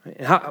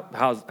 And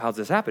how's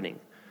this happening?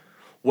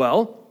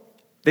 Well,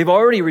 they've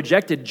already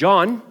rejected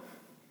John,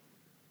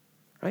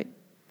 right?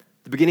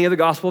 The beginning of the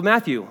Gospel of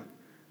Matthew.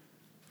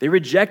 They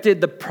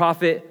rejected the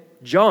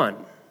prophet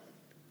John.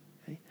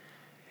 Okay?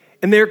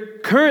 And they're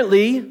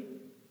currently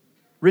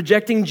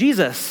rejecting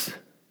Jesus,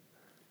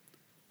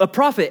 a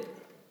prophet.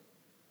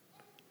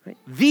 Right?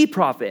 The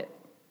prophet.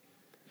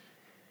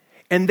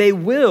 And they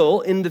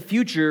will, in the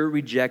future,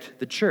 reject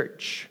the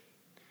church.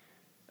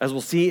 As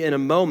we'll see in a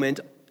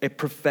moment, a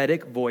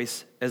prophetic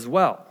voice as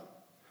well.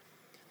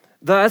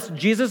 Thus,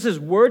 Jesus'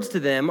 words to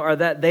them are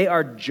that they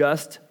are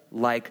just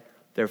like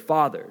their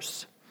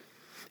fathers.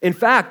 In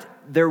fact,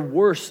 they're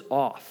worse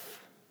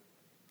off.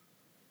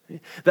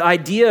 The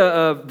idea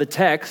of the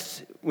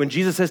text, when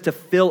Jesus says to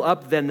fill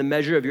up then the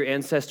measure of your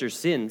ancestors'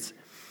 sins,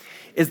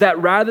 is that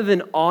rather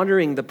than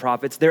honoring the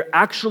prophets, they're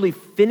actually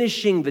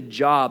finishing the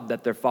job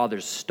that their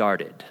fathers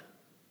started.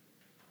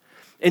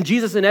 And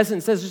Jesus, in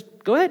essence, says,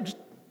 just go ahead, just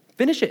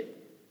finish it.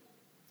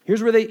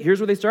 Here's where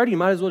they started. You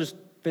might as well just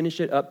finish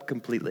it up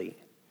completely.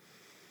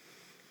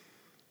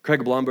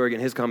 Craig Blomberg,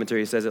 in his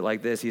commentary, says it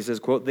like this. He says,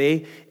 quote,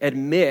 "They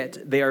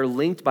admit they are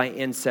linked by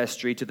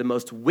ancestry to the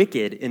most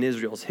wicked in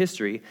Israel's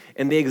history,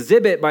 and they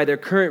exhibit by their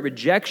current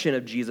rejection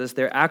of Jesus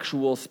their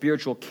actual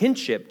spiritual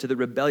kinship to the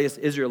rebellious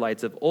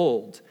Israelites of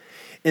old.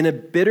 In a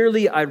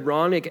bitterly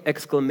ironic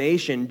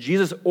exclamation,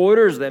 Jesus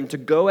orders them to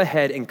go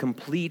ahead and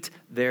complete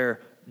their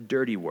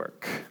dirty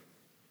work."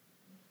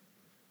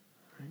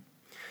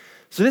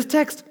 So this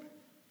text,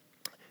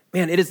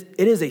 man, it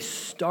is a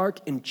stark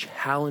and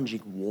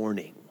challenging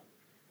warning.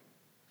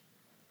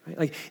 Right?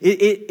 Like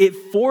it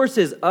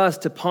forces us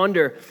to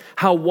ponder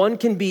how one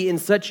can be in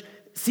such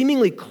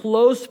seemingly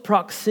close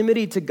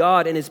proximity to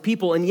God and his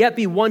people and yet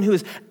be one who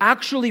is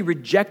actually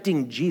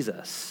rejecting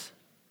Jesus.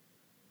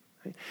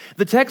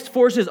 The text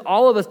forces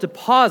all of us to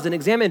pause and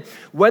examine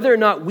whether or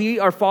not we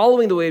are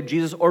following the way of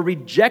Jesus or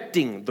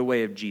rejecting the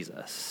way of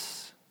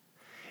Jesus.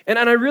 And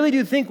I really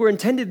do think we're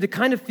intended to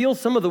kind of feel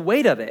some of the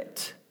weight of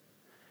it.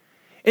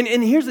 And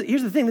here's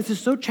the thing, this is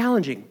so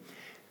challenging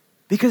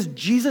because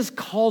Jesus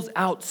calls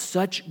out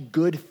such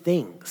good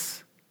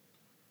things.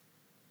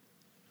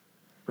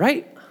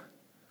 Right?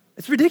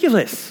 It's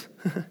ridiculous.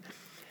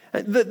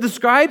 The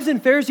scribes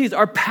and Pharisees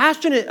are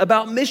passionate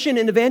about mission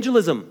and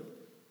evangelism.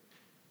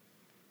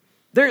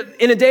 They're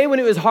in a day when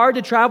it was hard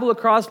to travel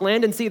across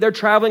land and sea, they're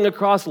traveling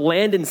across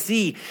land and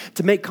sea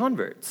to make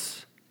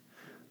converts.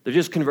 They're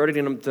just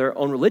converting them to their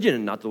own religion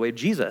and not the way of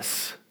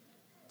Jesus.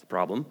 It's a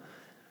problem.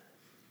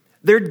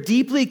 They're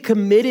deeply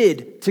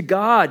committed to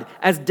God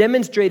as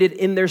demonstrated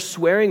in their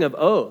swearing of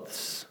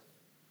oaths.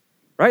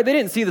 Right? They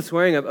didn't see the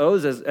swearing of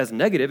oaths as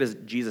negative as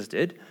Jesus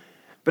did,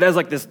 but as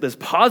like this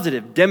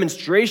positive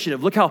demonstration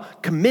of look how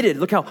committed,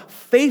 look how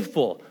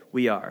faithful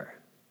we are.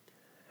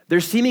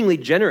 They're seemingly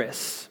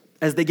generous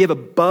as they give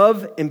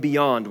above and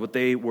beyond what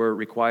they were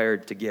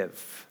required to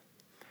give.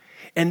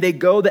 And they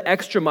go the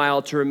extra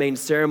mile to remain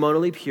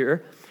ceremonially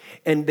pure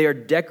And they are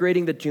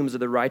decorating the tombs of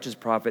the righteous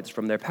prophets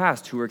from their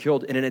past who were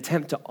killed in an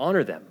attempt to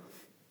honor them.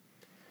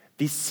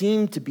 These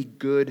seem to be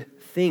good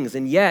things.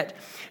 And yet,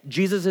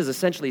 Jesus is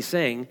essentially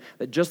saying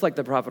that just like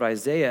the prophet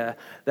Isaiah,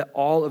 that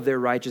all of their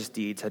righteous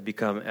deeds had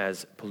become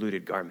as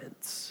polluted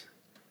garments.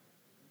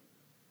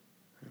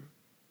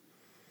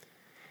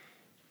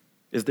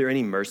 Is there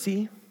any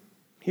mercy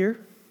here?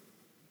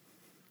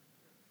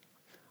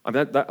 I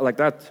mean,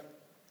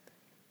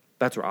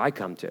 that's where I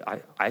come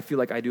to. I feel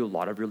like I do a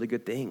lot of really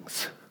good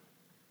things.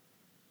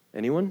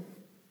 Anyone?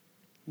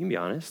 You can be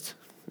honest.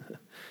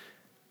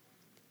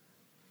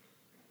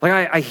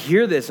 I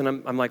hear this and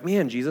I'm like,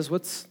 man, Jesus,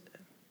 what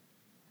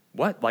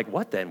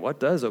then? What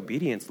does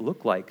obedience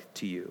look like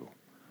to you?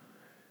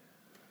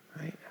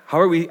 Right? How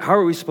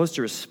are we supposed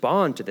to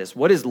respond to this?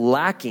 What is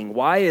lacking?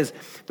 Why is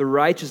the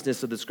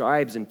righteousness of the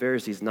scribes and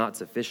Pharisees not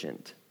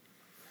sufficient?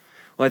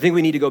 Well, I think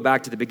we need to go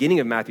back to the beginning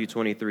of Matthew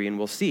 23 and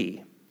we'll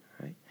see.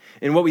 Right?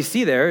 And what we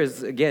see there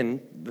is,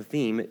 again, the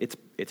theme,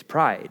 it's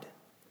pride.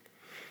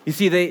 You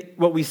see,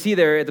 what we see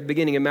there at the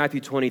beginning of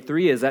Matthew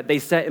 23 is that they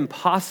set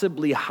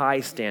impossibly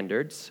high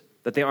standards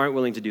that they aren't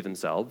willing to do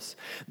themselves.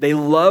 They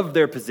love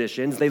their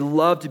positions. They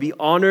love to be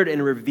honored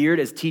and revered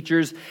as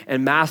teachers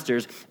and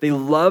masters. They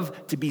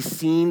love to be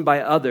seen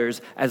by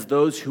others as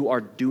those who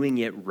are doing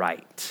it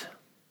right.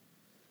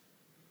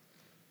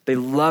 They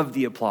love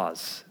the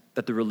applause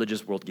that the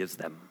religious world gives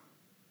them.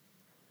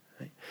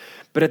 Right?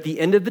 But at the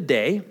end of the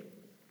day,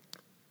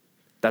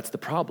 that's the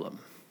problem.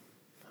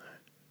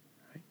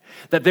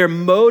 That their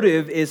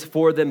motive is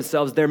for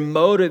themselves. Their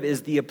motive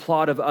is the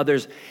applaud of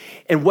others.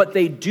 And what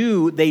they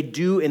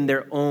do in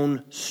their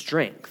own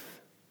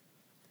strength.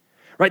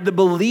 Right? The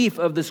belief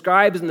of the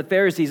scribes and the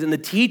Pharisees and the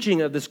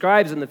teaching of the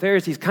scribes and the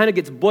Pharisees kind of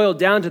gets boiled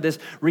down to this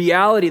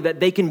reality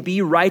that they can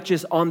be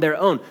righteous on their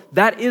own.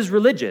 That is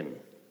religion.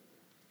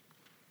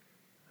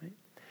 Right?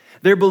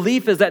 Their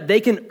belief is that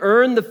they can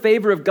earn the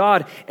favor of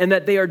God and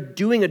that they are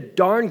doing a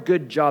darn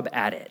good job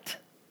at it.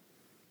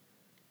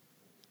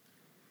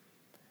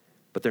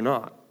 But they're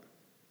not.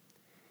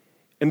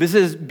 And this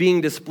is being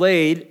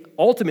displayed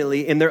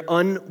ultimately in their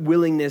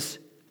unwillingness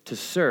to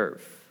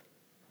serve.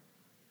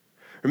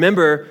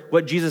 Remember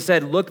what Jesus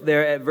said, look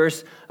there at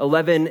verse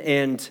 11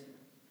 and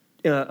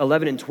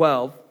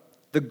 12.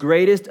 The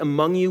greatest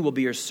among you will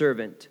be your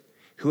servant.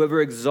 Whoever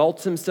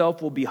exalts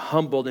himself will be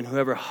humbled, and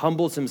whoever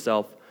humbles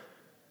himself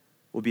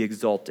will be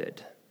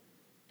exalted.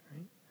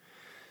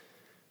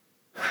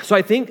 So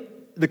I think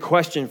the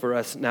question for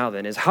us now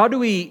then is, how do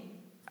we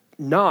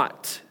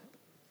not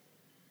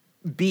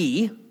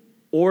be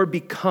or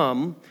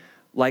become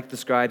like the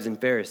scribes and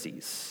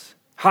Pharisees?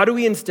 How do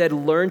we instead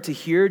learn to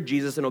hear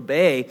Jesus and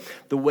obey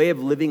the way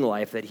of living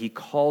life that he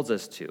calls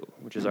us to,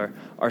 which is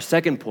our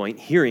second point,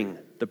 hearing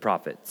the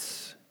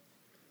prophets?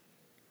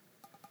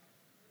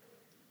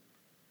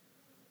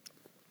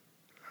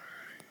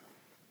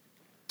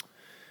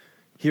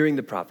 Hearing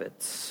the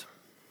prophets.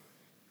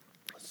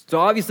 So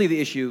obviously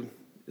the issue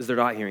is they're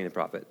not hearing the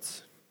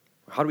prophets.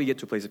 How do we get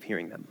to a place of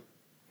hearing them?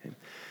 Okay.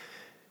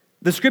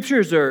 The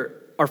scriptures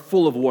are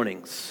full of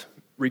warnings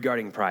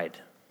regarding pride.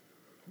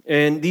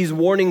 And these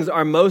warnings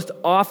are most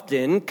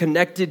often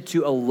connected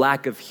to a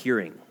lack of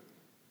hearing.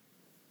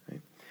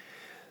 Right?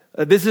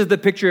 This is the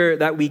picture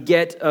that we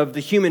get of the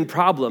human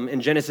problem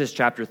in Genesis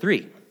chapter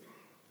 3.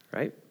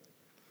 Right?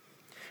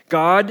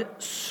 God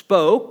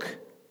spoke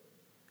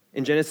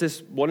in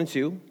Genesis 1 and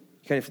 2.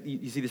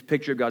 You see this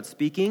picture of God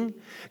speaking.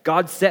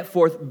 God set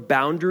forth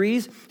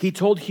boundaries. He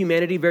told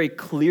humanity very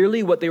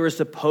clearly what they were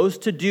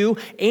supposed to do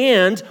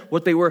and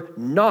what they were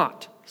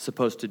not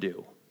supposed to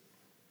do.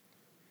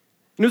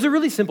 And it was a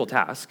really simple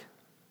task,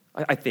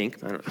 I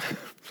think,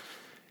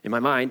 in my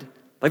mind.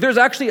 Like there's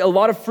actually a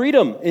lot of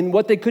freedom in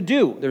what they could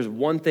do. There's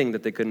one thing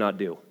that they could not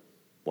do.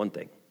 One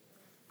thing.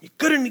 You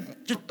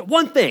couldn't, just the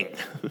one thing.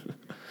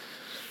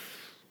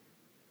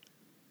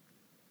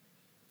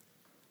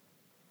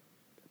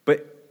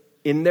 But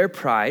in their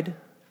pride,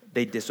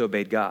 they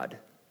disobeyed God.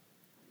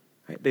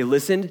 Right? They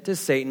listened to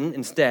Satan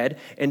instead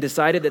and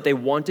decided that they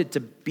wanted to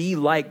be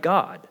like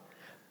God,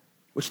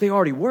 which they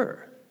already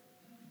were.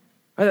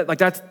 Right? Like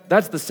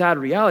that's the sad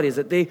reality, is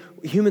that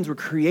humans were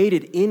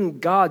created in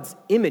God's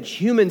image.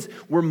 Humans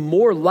were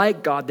more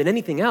like God than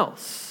anything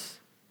else.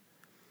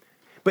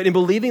 But in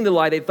believing the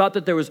lie, they thought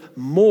that there was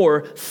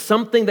more,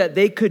 something that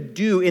they could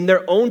do in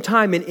their own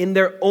time and in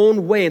their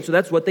own way. And so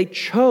that's what they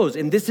chose.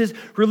 And this is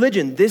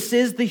religion. This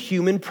is the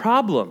human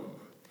problem.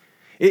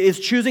 It is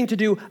choosing to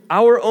do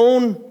our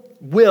own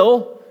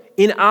will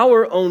in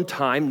our own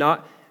time,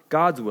 not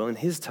God's will in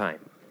his time.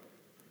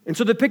 And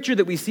so the picture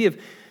that we see of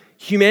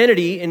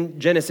humanity in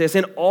Genesis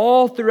and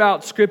all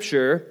throughout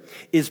Scripture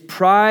is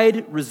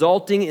pride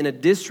resulting in a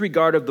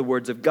disregard of the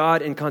words of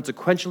God and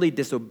consequentially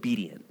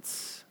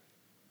disobedience.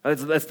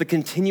 That's the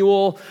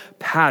continual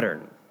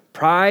pattern.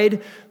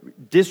 Pride,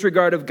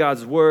 disregard of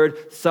God's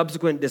word,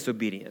 subsequent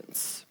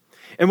disobedience.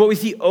 And what we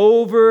see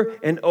over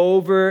and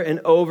over and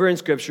over in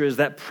Scripture is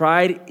that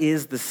pride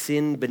is the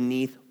sin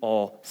beneath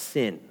all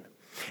sin.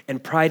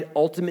 And pride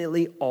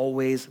ultimately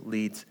always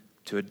leads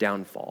to a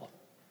downfall.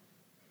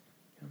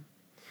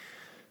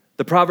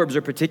 The Proverbs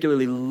are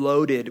particularly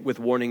loaded with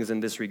warnings in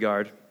this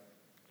regard.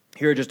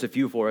 Here are just a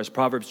few for us.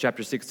 Proverbs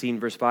chapter 16,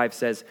 verse 5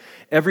 says,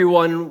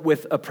 "Everyone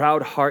with a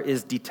proud heart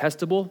is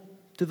detestable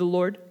to the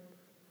Lord.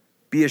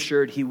 Be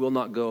assured he will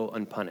not go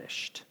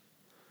unpunished."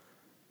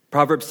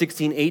 Proverbs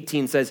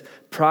 16:18 says,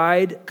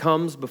 "Pride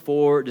comes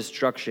before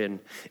destruction,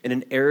 and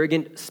an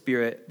arrogant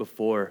spirit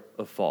before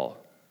a fall."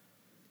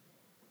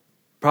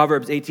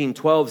 Proverbs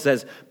 18:12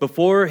 says,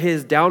 "Before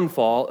his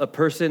downfall, a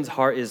person's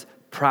heart is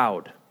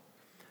proud,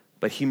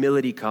 but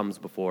humility comes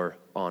before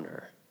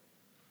honor."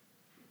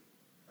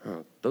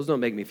 Oh, those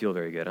don't make me feel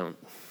very good. I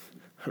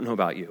don't know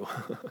about you.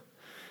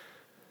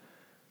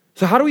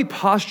 So how do we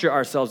posture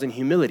ourselves in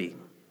humility?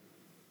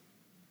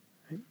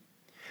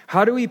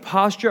 How do we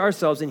posture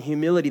ourselves in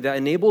humility that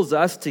enables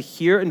us to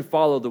hear and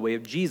follow the way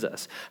of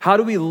Jesus? How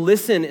do we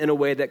listen in a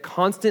way that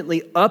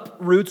constantly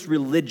uproots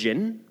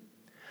religion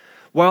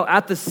while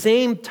at the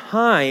same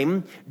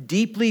time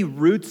deeply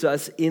roots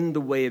us in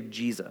the way of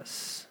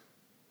Jesus?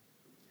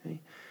 Okay.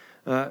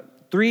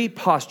 3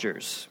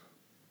 postures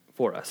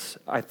for us,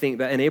 I think,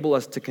 that enable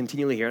us to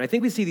continually hear. And I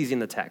think we see these in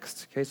the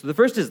text. Okay, so the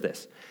first is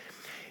this.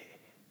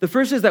 The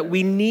first is that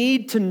we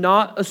need to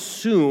not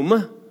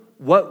assume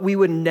what we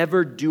would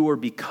never do or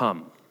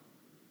become.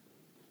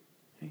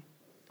 Okay?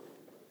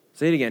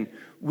 Say it again.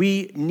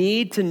 We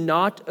need to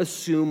not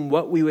assume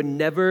what we would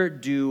never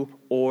do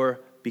or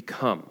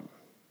become.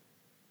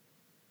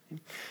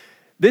 Okay?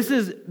 This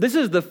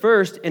is the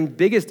first and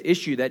biggest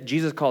issue that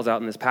Jesus calls out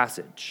in this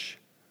passage.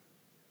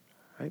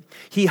 Right?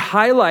 He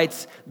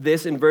highlights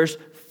this in verse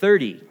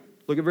 30.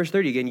 Look at verse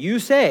 30 again. "You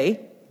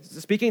say,"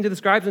 speaking to the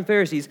scribes and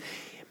Pharisees,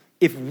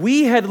 "if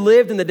we had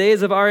lived in the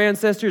days of our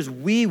ancestors,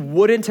 we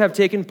wouldn't have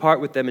taken part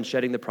with them in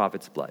shedding the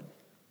prophet's blood."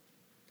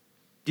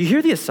 Do you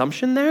hear the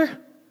assumption there?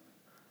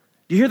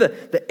 Do you hear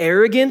the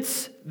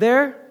arrogance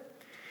there?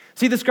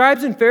 See, the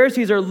scribes and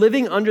Pharisees are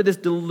living under this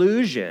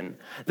delusion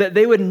that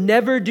they would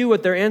never do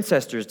what their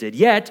ancestors did.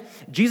 Yet,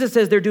 Jesus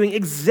says they're doing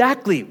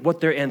exactly what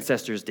their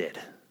ancestors did.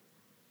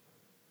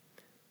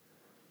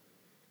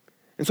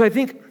 And so I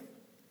think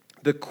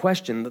the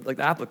question, like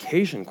the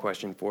application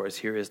question for us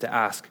here is to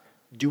ask,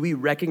 do we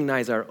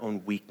recognize our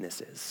own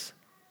weaknesses?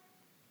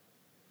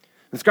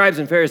 The scribes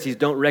and Pharisees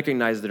don't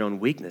recognize their own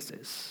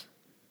weaknesses.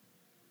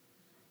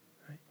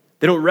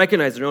 They don't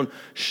recognize their own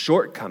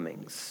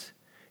shortcomings.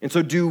 And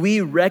so do we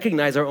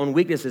recognize our own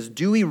weaknesses?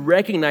 Do we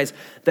recognize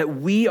that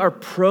we are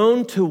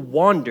prone to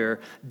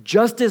wander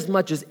just as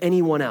much as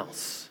anyone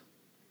else?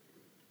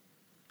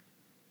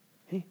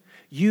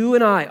 You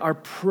and I are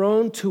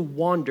prone to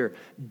wander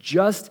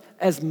just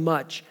as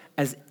much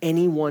as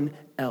anyone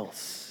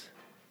else.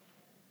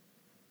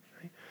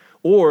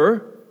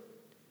 Or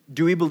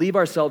do we believe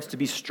ourselves to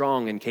be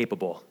strong and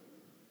capable?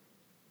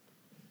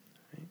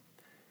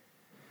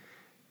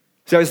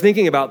 So I was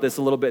thinking about this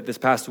a little bit this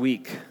past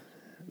week.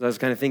 I was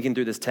kind of thinking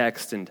through this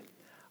text, and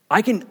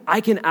I can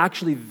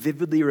actually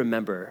vividly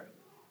remember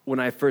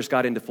when I first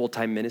got into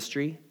full-time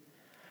ministry.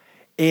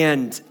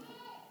 And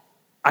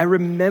I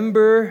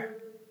remember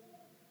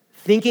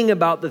thinking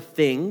about the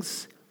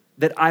things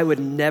that I would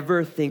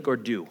never think or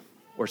do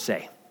or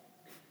say.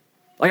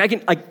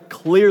 Like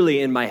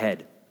clearly in my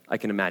head, I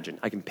can imagine,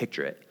 I can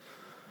picture it.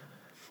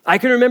 I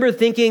can remember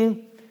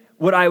thinking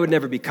what I would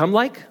never become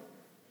like.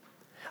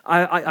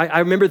 I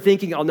remember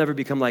thinking I'll never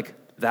become like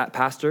that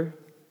pastor.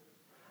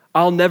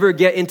 I'll never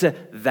get into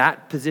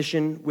that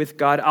position with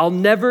God. I'll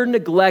never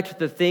neglect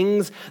the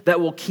things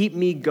that will keep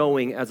me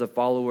going as a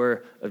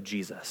follower of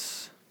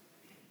Jesus.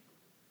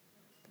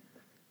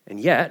 And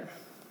yet,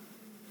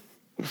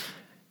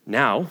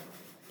 now,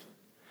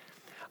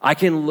 I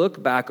can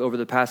look back over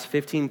the past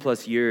 15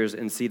 plus years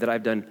and see that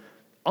I've done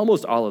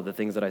almost all of the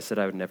things that I said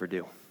I would never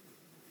do.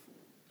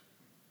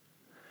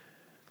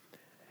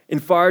 In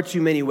far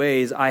too many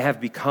ways, I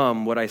have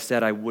become what I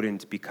said I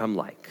wouldn't become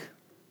like.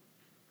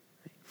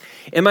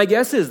 And my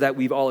guess is that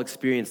we've all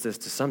experienced this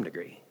to some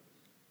degree,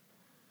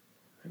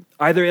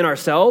 either in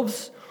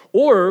ourselves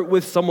or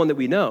with someone that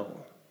we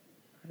know.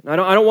 I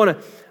don't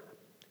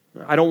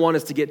want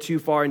us to get too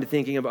far into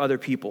thinking of other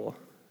people,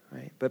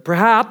 right? But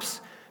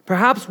perhaps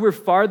we're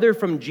farther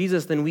from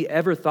Jesus than we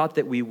ever thought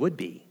that we would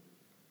be,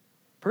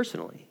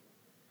 personally.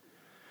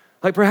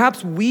 Like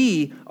perhaps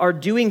we are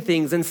doing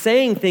things and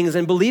saying things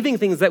and believing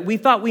things that we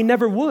thought we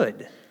never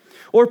would.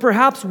 Or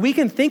perhaps we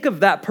can think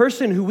of that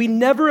person who we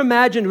never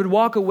imagined would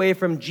walk away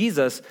from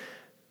Jesus,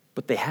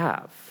 but they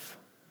have.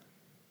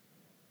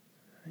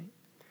 Right?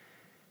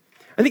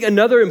 I think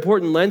another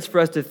important lens for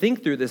us to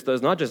think through this, though,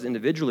 is not just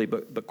individually,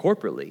 but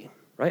corporately,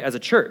 right, as a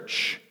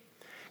church.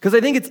 Because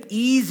I think it's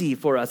easy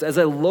for us as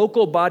a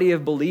local body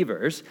of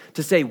believers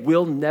to say,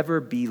 we'll never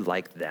be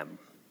like them.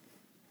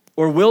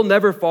 Or we'll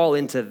never fall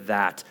into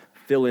that,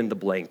 fill in the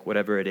blank,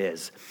 whatever it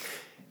is.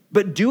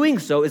 But doing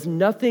so is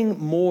nothing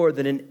more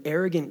than an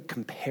arrogant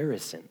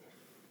comparison.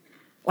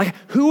 Like,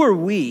 who are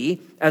we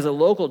as a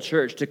local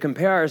church to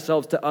compare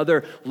ourselves to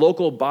other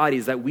local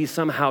bodies that we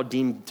somehow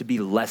deem to be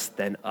less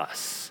than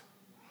us?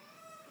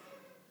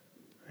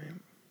 Right?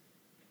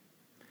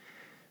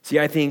 See,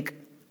 I think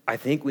I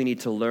think we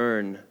need to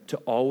learn to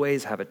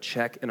always have a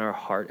check in our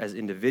heart as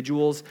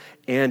individuals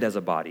and as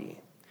a body.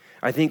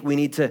 I think we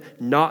need to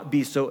not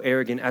be so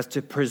arrogant as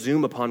to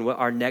presume upon what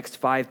our next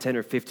 5, 10,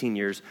 or 15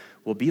 years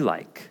will be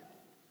like.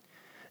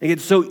 I think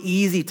it's so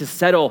easy to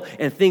settle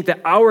and think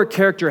that our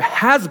character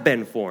has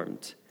been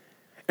formed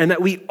and that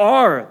we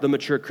are the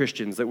mature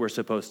Christians that we're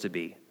supposed to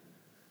be.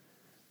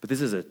 But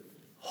this is a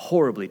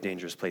horribly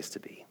dangerous place to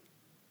be.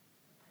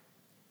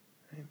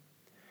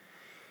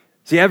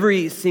 See,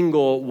 every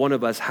single one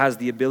of us has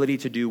the ability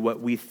to do what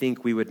we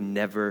think we would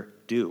never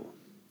do.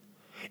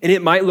 And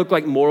it might look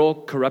like moral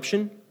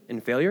corruption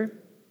and failure,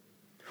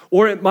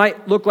 or it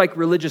might look like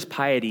religious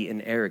piety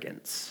and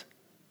arrogance.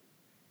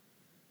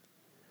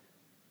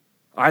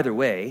 Either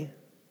way,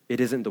 it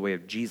isn't the way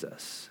of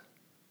Jesus.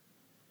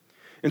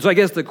 And so I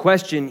guess the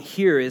question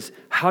here is,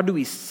 how do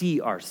we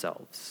see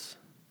ourselves?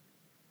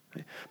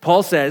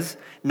 Paul says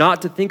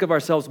not to think of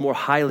ourselves more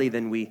highly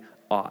than we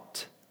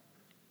ought.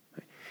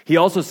 He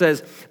also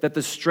says that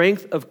the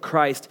strength of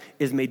Christ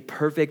is made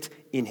perfect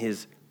in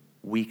his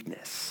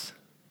weakness.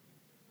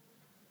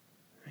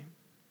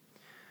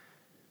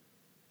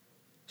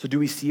 So do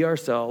we see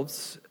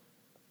ourselves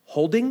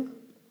holding?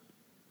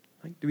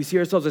 Do we see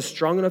ourselves as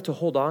strong enough to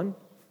hold on?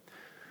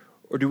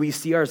 Or do we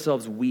see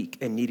ourselves weak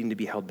and needing to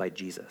be held by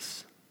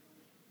Jesus?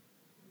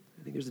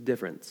 I think there's a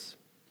difference.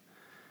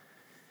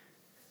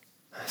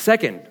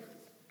 Second,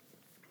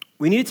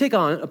 we need to take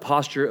on a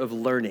posture of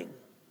learning.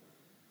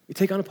 We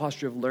take on a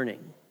posture of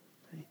learning.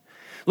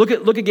 Look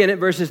again at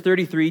verses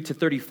 33 to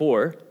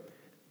 34.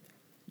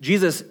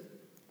 Jesus,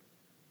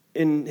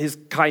 in his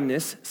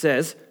kindness,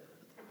 says,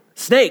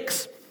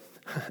 snakes,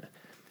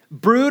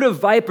 brood of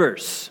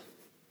vipers.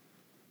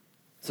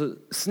 So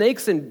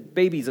snakes and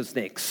babies of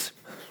snakes.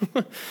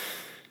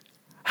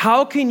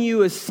 How can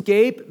you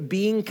escape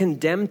being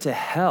condemned to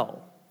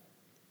hell?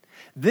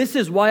 This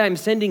is why I'm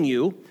sending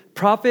you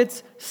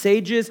prophets,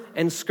 sages,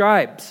 and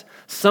scribes.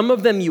 Some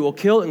of them you will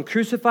kill and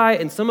crucify,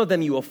 and some of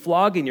them you will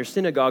flog in your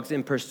synagogues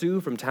and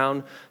pursue from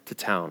town to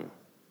town.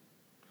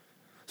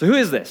 So who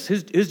is this?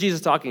 Who's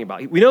Jesus talking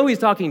about? We know who he's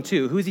talking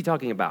to. Who is he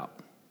talking about?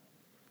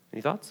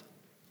 Any thoughts?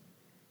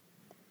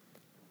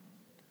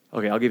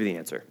 Okay, I'll give you the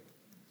answer.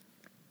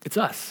 It's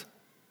us.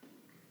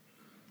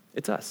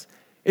 It's us.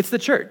 It's the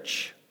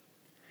church.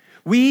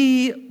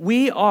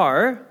 We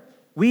are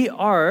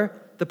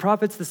the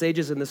prophets, the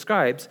sages, and the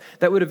scribes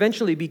that would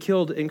eventually be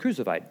killed and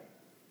crucified.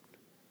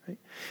 Right?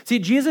 See,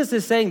 Jesus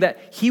is saying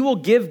that he will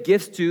give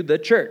gifts to the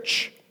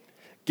church.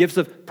 Gifts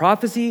of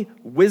prophecy,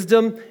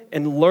 wisdom,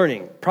 and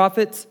learning.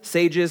 Prophets,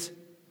 sages,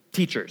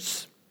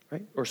 teachers,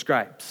 right? Or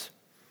scribes.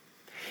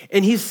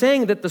 And he's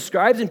saying that the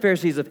scribes and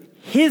Pharisees of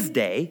his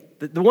day,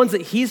 the ones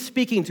that he's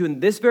speaking to in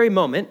this very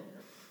moment,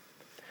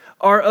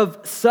 are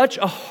of such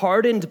a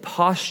hardened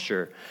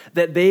posture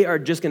that they are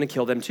just going to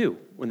kill them too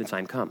when the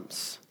time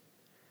comes.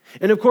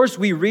 And of course,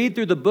 we read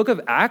through the book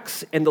of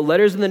Acts and the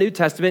letters in the New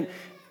Testament,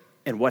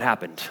 and what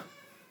happened?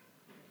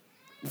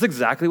 That's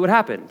exactly what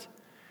happened.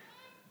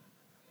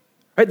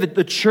 Right?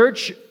 The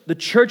church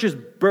is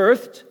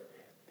birthed,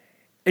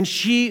 and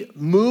she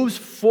moves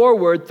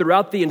forward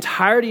throughout the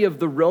entirety of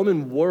the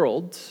Roman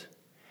world,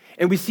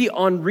 and we see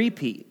on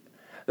repeat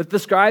that the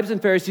scribes and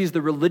Pharisees,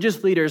 the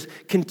religious leaders,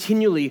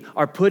 continually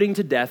are putting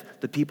to death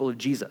the people of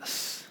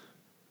Jesus.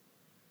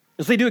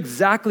 And so they do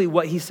exactly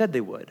what he said they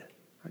would.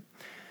 Right?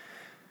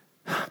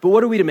 But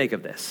what are we to make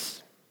of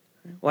this?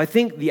 Well, I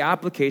think the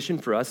application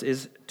for us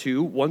is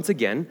to, once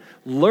again,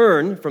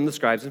 learn from the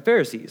scribes and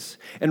Pharisees.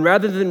 And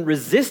rather than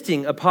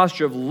resisting a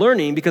posture of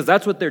learning, because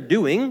that's what they're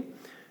doing,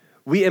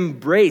 we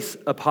embrace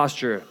a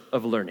posture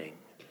of learning.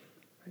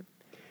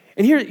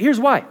 And here's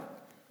why.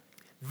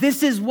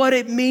 This is what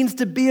it means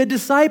to be a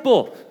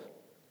disciple.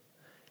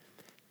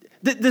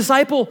 The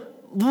disciple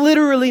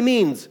literally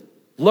means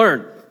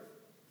learn.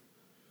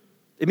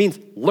 It means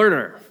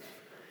learner.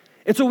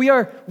 And so we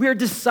are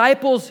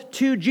disciples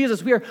to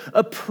Jesus. We are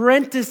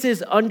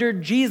apprentices under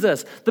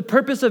Jesus. The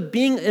purpose of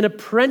being an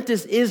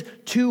apprentice is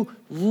to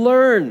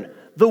learn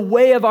the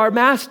way of our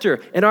master.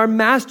 And our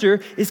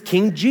master is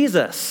King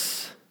Jesus.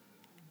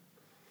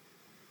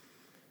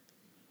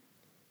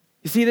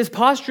 You see, this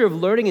posture of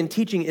learning and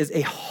teaching is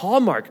a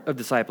hallmark of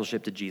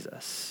discipleship to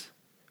Jesus.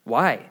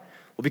 Why?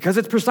 Well, because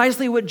it's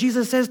precisely what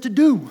Jesus says to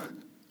do.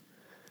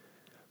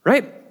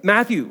 Right?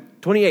 Matthew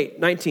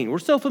 28:19. We're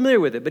so familiar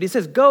with it, but he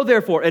says, "Go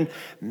therefore and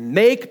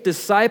make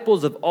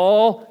disciples of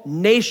all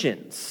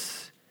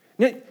nations."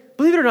 Now,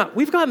 believe it or not,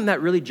 we've gotten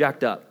that really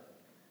jacked up.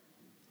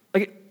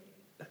 We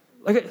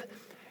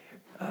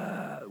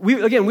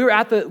were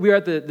at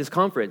this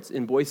conference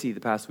in Boise the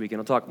past week, and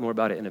I'll talk more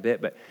about it in a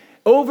bit. But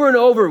over and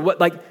over,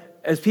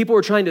 as people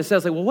were trying to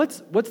assess, well,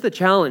 what's the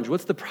challenge?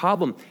 What's the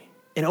problem?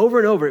 And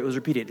over it was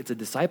repeated. It's a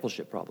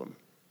discipleship problem.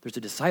 There's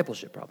a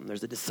discipleship problem.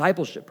 There's a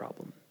discipleship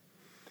problem.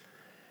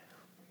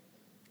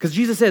 Because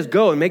Jesus says,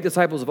 go and make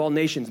disciples of all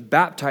nations,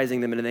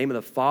 baptizing them in the name of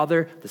the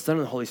Father, the Son,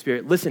 and the Holy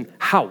Spirit. Listen,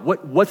 how?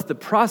 What's the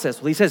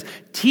process? Well, he says,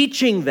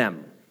 teaching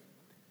them.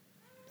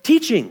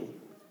 Teaching.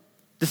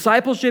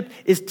 Discipleship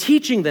is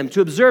teaching them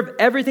to observe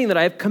everything that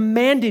I have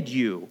commanded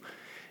you.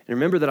 And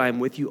remember that I am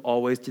with you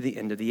always to the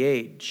end of the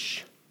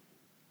age.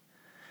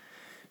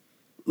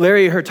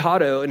 Larry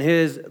Hurtado, in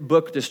his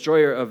book,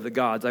 Destroyer of the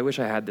Gods, I wish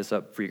I had this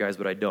up for you guys,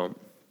 but I don't.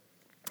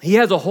 He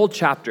has a whole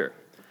chapter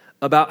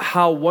about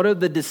how one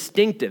of the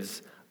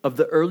distinctives of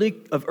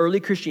early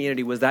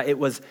Christianity was that it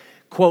was,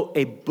 quote,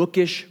 a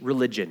bookish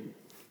religion.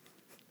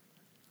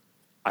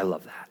 I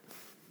love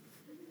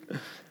that.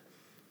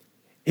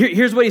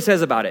 Here's what he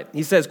says about it.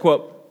 He says,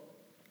 quote,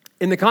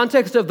 in the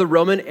context of the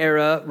Roman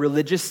era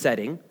religious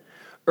setting,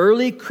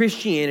 early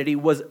Christianity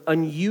was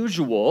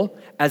unusual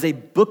as a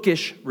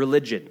bookish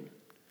religion.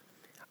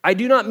 I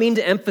do not mean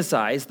to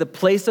emphasize the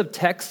place of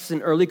texts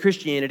in early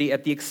Christianity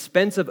at the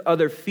expense of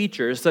other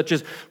features such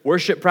as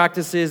worship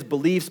practices,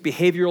 beliefs,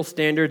 behavioral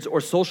standards,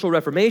 or social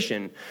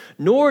reformation,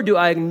 nor do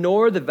I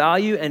ignore the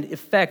value and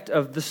effect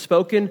of the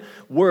spoken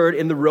word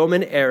in the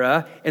Roman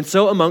era, and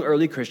so among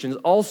early Christians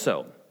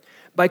also.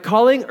 By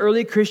calling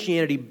early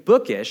Christianity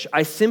bookish,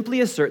 I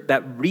simply assert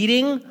that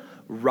reading,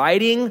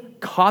 writing,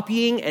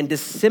 copying, and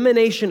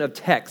dissemination of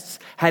texts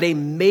had a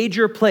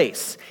major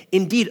place,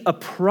 indeed a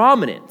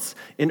prominence,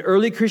 in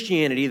early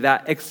Christianity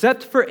that,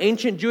 except for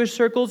ancient Jewish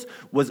circles,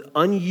 was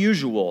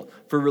unusual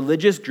for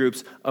religious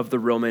groups of the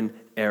Roman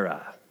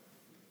era.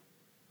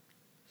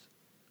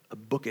 A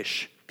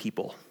bookish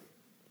people.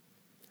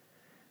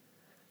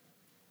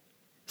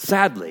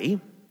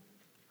 Sadly,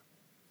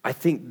 I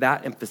think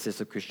that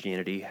emphasis of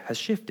Christianity has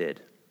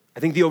shifted. I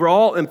think the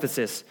overall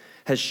emphasis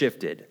has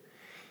shifted.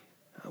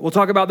 We'll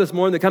talk about this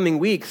more in the coming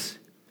weeks.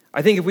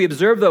 I think if we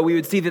observe, though, we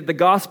would see that the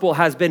gospel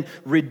has been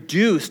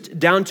reduced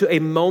down to a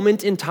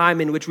moment in time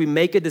in which we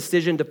make a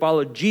decision to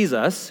follow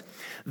Jesus.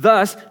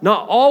 Thus,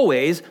 not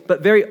always,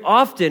 but very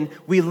often,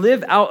 we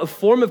live out a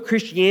form of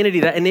Christianity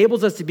that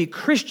enables us to be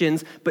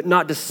Christians, but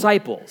not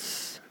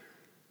disciples.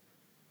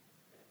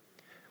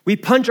 We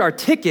punch our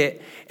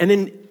ticket, and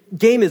then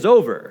game is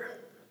over.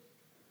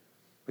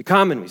 We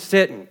come and we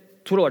sit and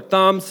twiddle our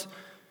thumbs.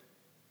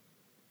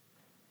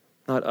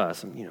 Not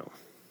us,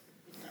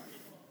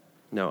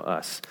 No,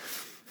 us.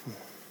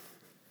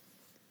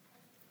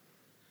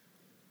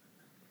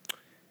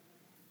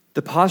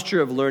 The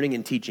posture of learning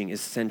and teaching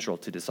is central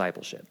to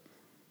discipleship.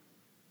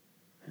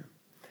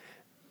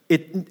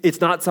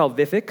 It's not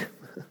salvific,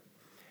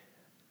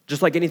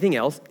 just like anything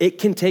else. It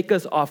can take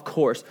us off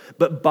course,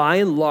 but by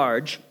and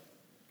large,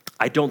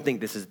 I don't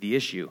think this is the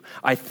issue.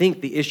 I think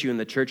the issue in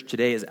the church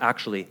today is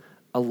actually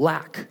a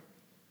lack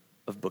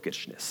of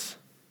bookishness.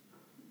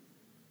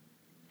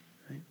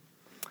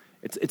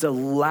 It's a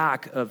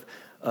lack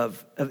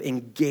of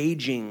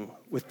engaging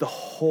with the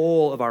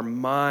whole of our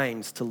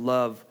minds to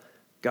love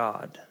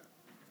God.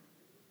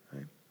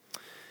 Right?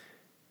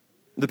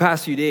 The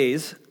past few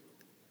days,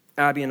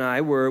 Abby and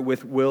I were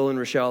with Will and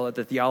Rochelle at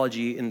the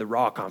Theology in the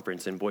Raw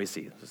conference in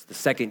Boise. This is the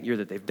second year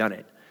that they've done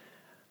it.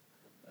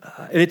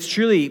 And it's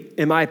truly,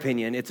 in my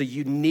opinion, it's a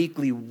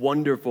uniquely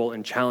wonderful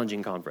and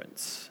challenging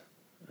conference.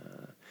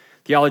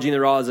 Theology in the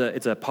Raw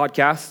it's a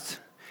podcast,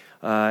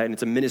 and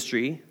it's a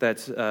ministry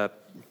that's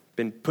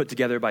been put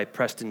together by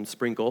Preston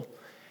Sprinkle.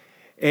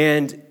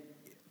 And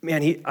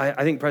man,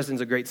 I think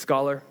Preston's a great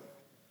scholar.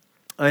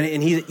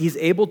 And he's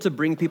able to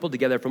bring people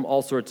together from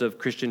all sorts of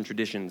Christian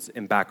traditions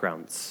and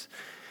backgrounds.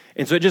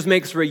 And so it just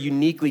makes for a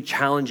uniquely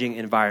challenging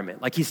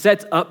environment. Like he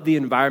sets up the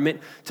environment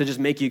to just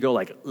make you go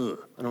like, ugh.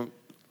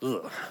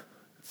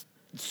 It's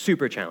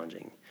super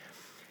challenging.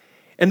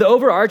 And the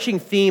overarching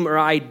theme or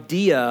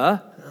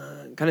idea,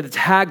 kind of the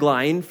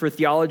tagline for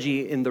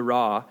Theology in the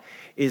Raw,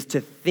 is to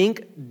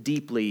think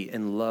deeply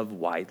and love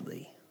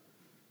widely.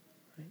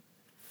 Right?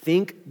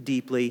 Think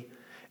deeply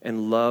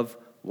and love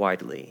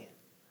widely.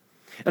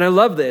 And I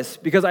love this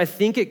because I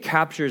think it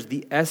captures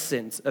the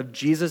essence of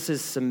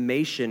Jesus'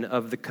 summation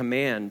of the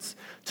commands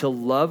to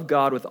love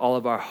God with all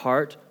of our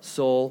heart,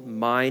 soul,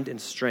 mind,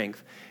 and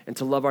strength, and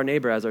to love our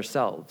neighbor as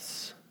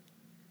ourselves.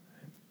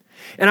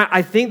 And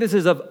I think this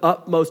is of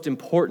utmost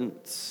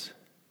importance.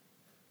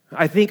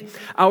 I think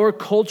our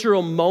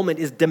cultural moment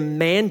is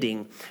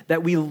demanding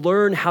that we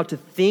learn how to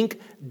think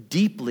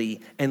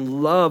deeply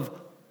and love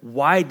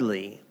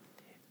widely,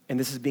 and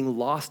this is being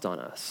lost on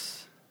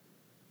us.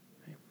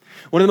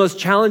 One of the most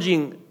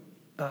challenging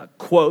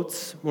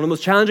quotes, one of the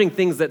most challenging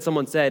things that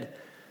someone said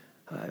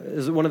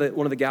is one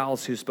of the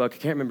gals who spoke. I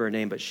can't remember her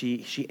name, but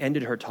she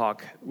ended her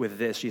talk with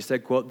this. She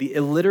said, quote, "The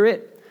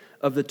illiterate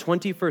of the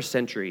 21st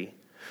century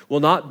will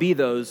not be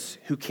those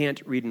who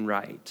can't read and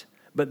write,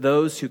 but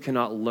those who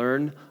cannot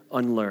learn,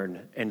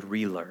 unlearn, and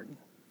relearn."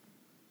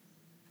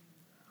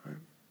 Right.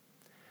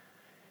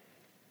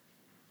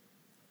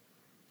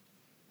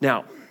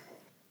 Now,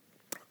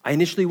 I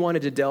initially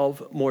wanted to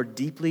delve more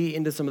deeply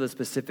into some of the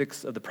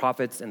specifics of the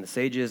prophets and the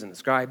sages and the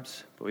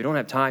scribes, but we don't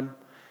have time.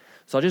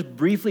 So I'll just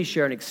briefly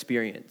share an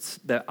experience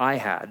that I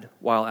had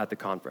while at the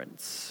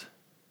conference.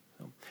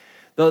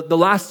 The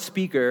last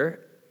speaker,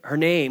 her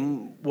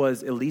name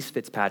was Elise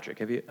Fitzpatrick.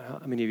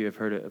 How many of you have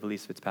heard of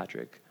Elise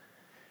Fitzpatrick?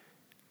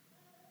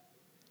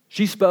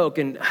 She spoke,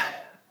 and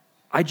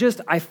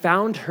I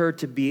found her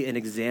to be an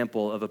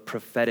example of a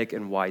prophetic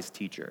and wise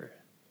teacher.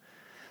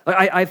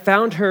 I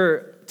found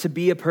her to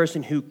be a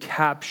person who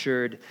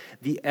captured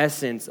the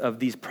essence of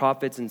these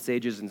prophets and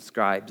sages and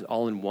scribes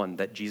all in one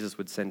that Jesus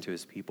would send to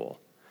his people.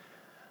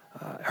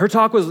 Her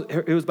talk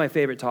was my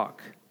favorite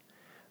talk.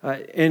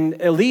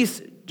 And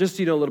Elise, just so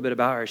you know a little bit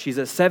about her, she's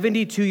a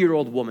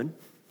 72-year-old woman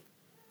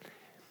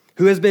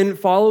who has been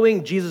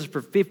following Jesus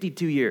for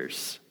 52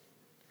 years.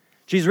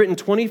 She's written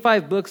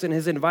 25 books and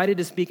is invited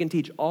to speak and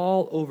teach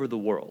all over the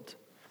world.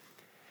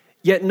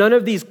 Yet none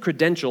of these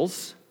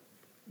credentials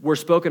were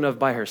spoken of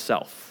by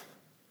herself.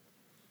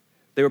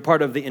 They were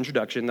part of the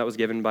introduction that was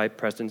given by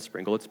Preston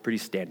Sprinkle. It's pretty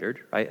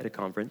standard, right, at a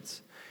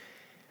conference.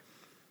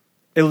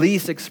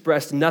 Elise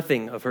expressed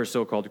nothing of her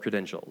so-called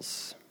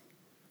credentials.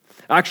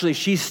 Actually,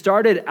 she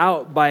started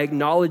out by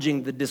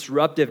acknowledging the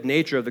disruptive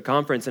nature of the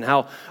conference and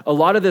how a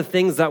lot of the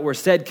things that were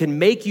said can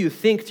make you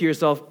think to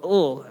yourself,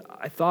 oh,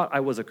 I thought I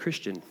was a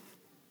Christian.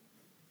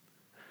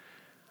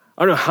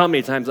 I don't know how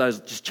many times I was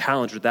just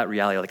challenged with that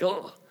reality, like,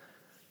 oh,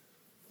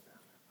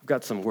 I've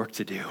got some work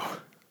to do.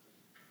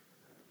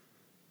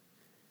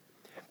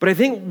 But I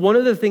think one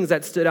of the things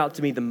that stood out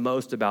to me the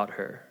most about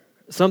her,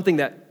 something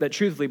that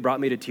truthfully brought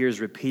me to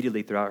tears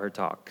repeatedly throughout her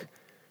talk,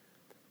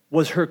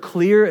 was her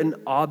clear and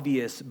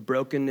obvious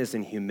brokenness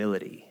and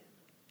humility.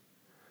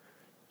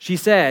 She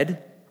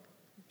said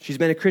she's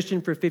been a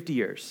Christian for 50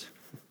 years.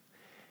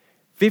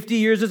 50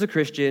 years as a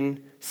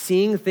Christian,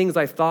 seeing things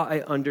I thought I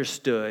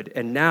understood,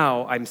 and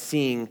now I'm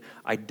seeing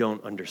I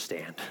don't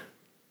understand.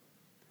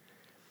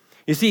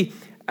 You see,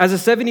 as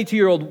a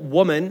 72-year-old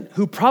woman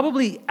who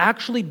probably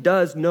actually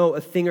does know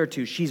a thing or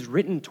two, she's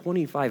written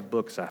 25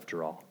 books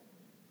after all.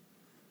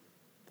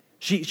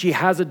 She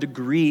has a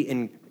degree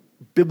in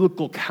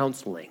biblical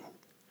counseling.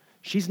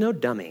 She's no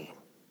dummy.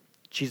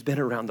 She's been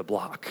around the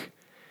block.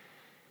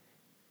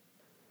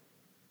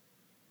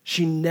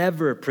 She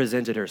never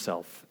presented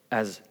herself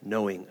as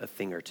knowing a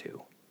thing or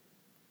two.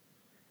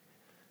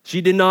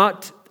 She did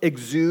not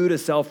exude a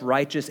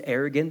self-righteous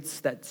arrogance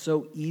that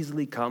so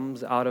easily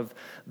comes out of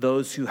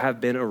those who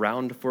have been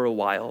around for a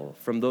while,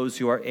 from those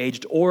who are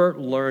aged or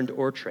learned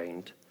or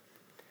trained.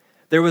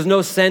 There was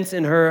no sense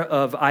in her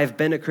of, I've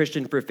been a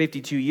Christian for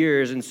 52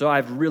 years, and so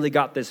I've really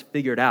got this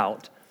figured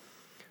out.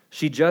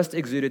 She just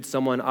exuded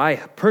someone I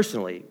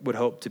personally would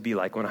hope to be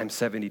like when I'm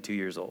 72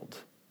 years old.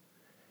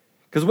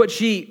 Because what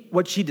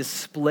she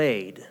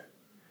displayed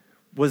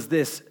was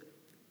this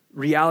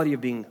reality of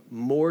being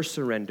more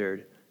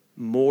surrendered,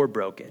 more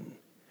broken,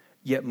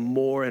 yet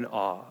more in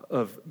awe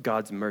of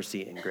God's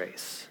mercy and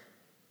grace.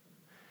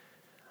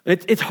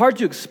 It's hard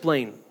to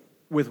explain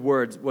with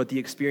words what the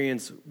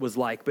experience was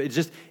like, but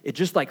it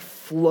just like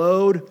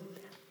flowed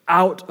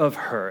out of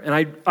her. And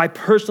I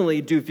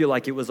personally do feel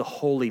like it was a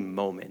holy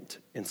moment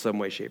in some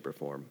way, shape, or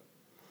form.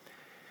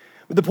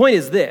 But the point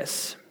is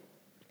this: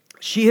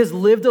 she has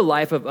lived a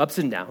life of ups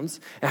and downs.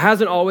 It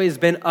hasn't always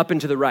been up and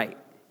to the right.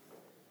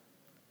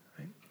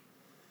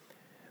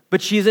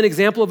 But she's an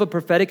example of a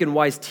prophetic and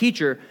wise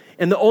teacher,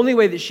 and the only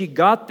way that she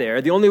got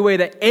there, the only way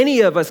that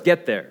any of us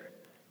get there,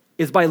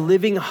 is by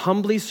living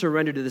humbly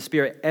surrendered to the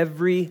Spirit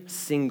every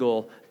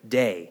single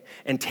day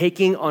and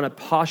taking on a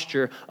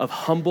posture of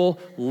humble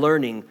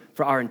learning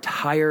for our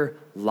entire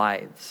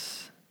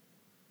lives.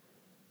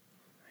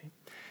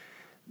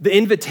 The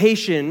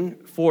invitation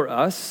for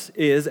us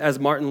is, as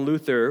Martin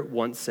Luther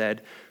once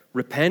said,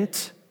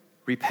 repent,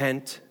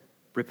 repent,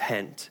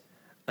 repent,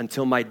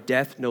 until my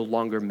death no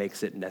longer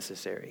makes it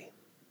necessary.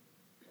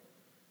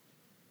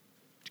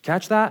 Did you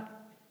catch that?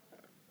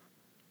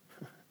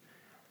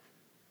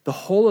 The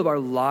whole of our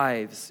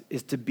lives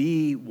is to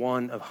be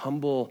one of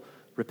humble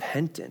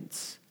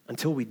repentance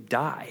until we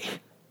die.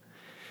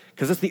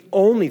 Because that's the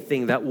only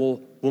thing that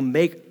will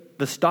make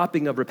the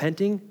stopping of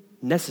repenting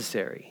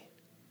necessary.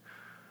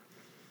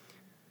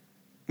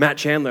 Matt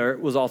Chandler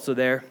was also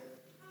there,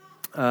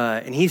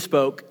 and he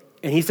spoke,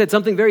 and he said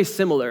something very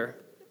similar.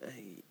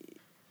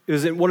 It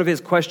was in one of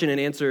his question and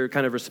answer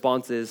kind of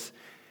responses,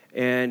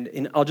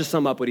 and I'll just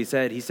sum up what he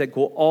said. He said,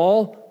 quote,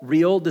 all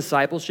real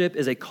discipleship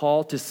is a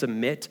call to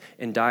submit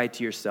and die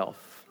to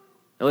yourself.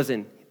 Now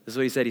listen, this is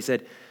what he said. He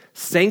said,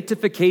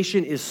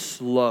 sanctification is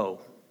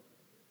slow.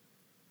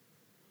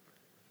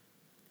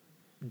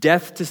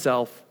 Death to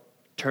self,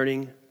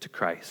 turning to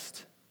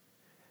Christ.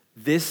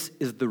 This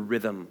is the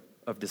rhythm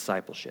of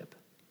discipleship.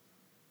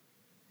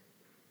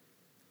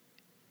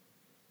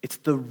 It's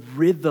the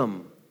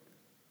rhythm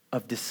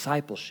of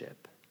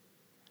discipleship.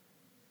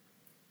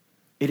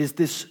 It is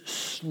this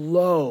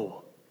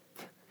slow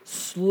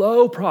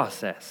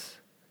process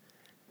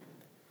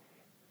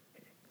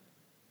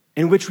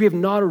in which we have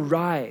not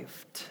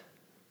arrived,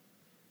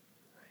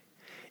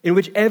 in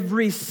which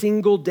every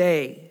single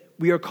day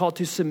we are called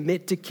to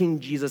submit to King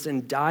Jesus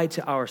and die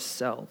to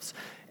ourselves.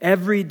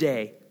 Every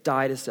day,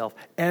 die to self.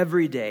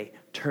 Every day,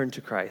 turn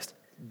to Christ.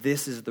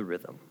 This is the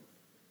rhythm.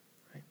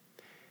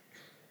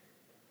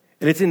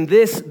 And it's in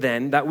this,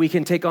 then, that we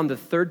can take on the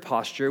third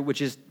posture,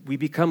 which is we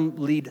become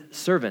lead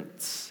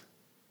servants.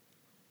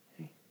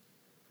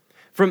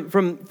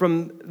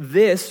 From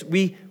this,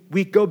 we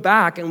we go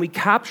back and we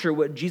capture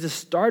what Jesus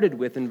started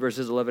with in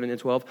verses 11 and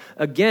 12.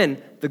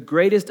 Again, the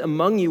greatest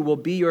among you will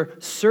be your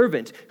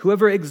servant.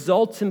 Whoever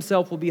exalts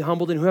himself will be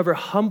humbled, and whoever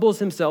humbles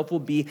himself will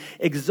be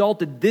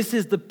exalted. This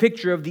is the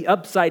picture of the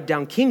upside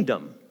down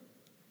kingdom.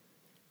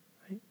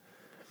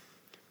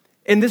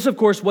 And this, of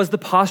course, was the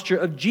posture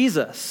of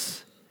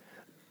Jesus.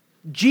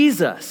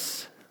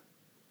 Jesus,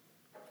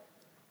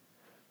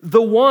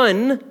 the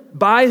one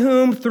by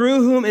whom,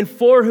 through whom, and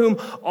for whom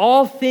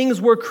all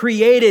things were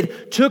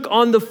created, took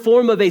on the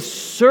form of a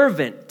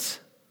servant.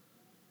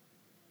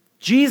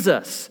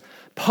 Jesus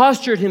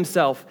postured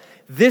himself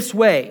this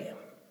way.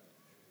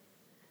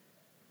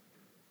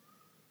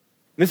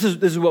 This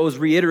is what was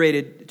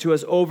reiterated to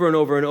us over and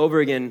over and over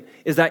again,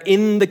 is that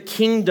in the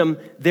kingdom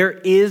there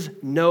is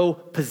no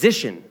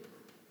position.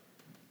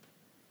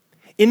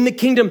 In the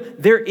kingdom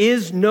there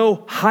is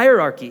no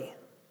hierarchy.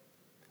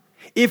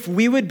 If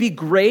we would be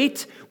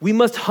great, we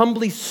must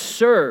humbly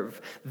serve.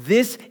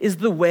 This is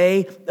the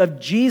way of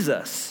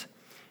Jesus.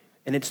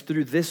 And it's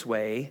through this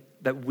way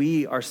that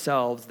we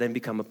ourselves then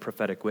become a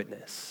prophetic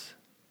witness.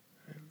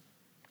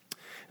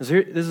 And so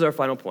this is our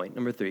final point,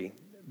 number 3,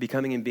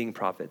 becoming and being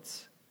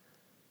prophets.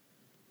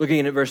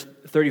 Looking at verse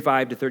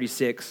 35 to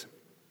 36,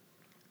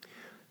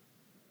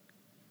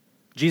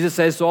 Jesus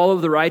says, "So all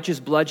of the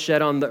righteous blood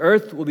shed on the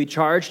earth will be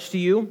charged to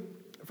you,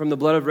 from the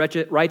blood of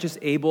righteous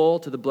Abel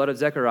to the blood of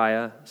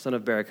Zechariah, son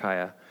of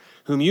Berechiah,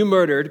 whom you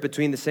murdered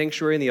between the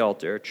sanctuary and the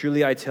altar.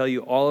 Truly I tell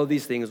you, all of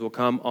these things will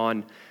come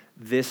on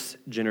this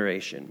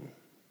generation."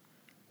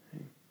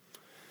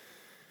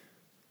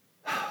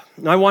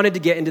 Now, I wanted to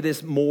get into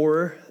this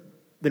more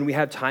than we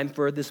have time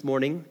for this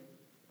morning.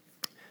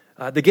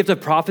 The gift of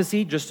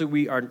prophecy, just so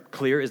we are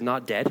clear, is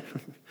not dead.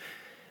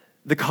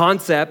 This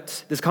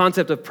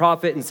concept of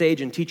prophet and sage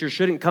and teacher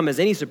shouldn't come as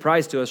any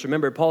surprise to us.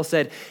 Remember, Paul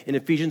said in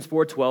Ephesians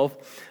 4:12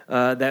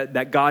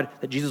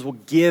 that Jesus will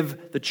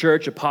give the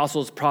church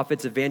apostles,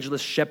 prophets,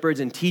 evangelists,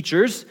 shepherds, and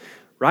teachers,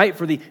 right?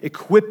 For the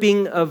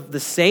equipping of the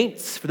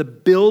saints, for the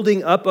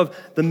building up of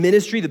the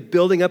ministry, the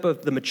building up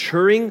of the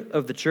maturing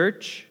of the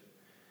church.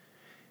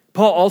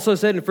 Paul also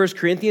said in 1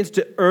 Corinthians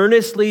to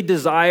earnestly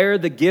desire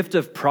the gift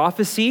of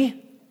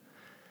prophecy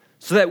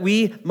so that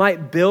we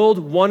might build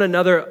one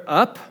another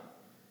up.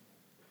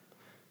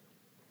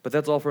 But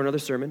that's all for another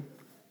sermon.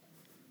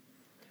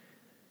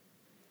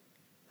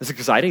 That's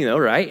exciting though,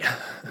 right?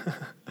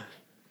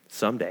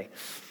 Someday.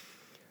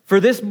 For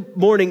this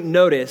morning,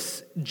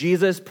 notice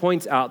Jesus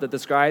points out that the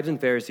scribes and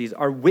Pharisees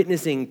are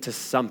witnessing to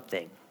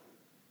something.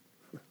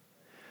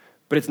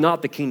 But it's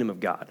not the kingdom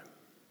of God.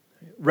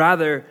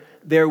 Rather,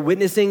 they're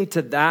witnessing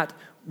to that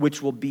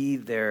which will be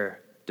their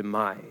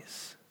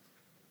demise.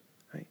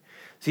 Right?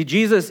 See,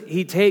 Jesus,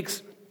 he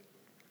takes...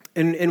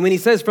 And when he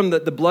says from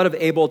the blood of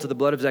Abel to the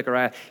blood of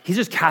Zechariah,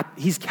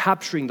 he's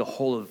capturing the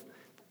whole of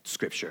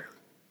Scripture.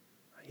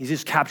 He's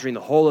just capturing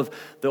the whole of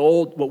the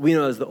old, what we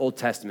know as the Old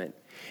Testament.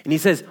 And he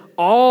says,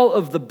 all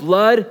of the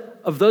blood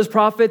of those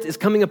prophets is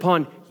coming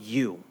upon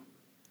you.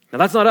 Now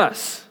that's not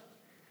us.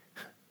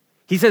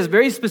 He says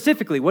very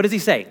specifically, what does he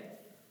say?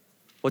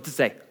 What's it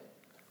say?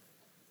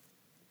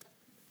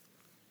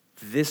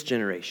 This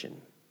generation.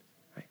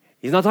 Right?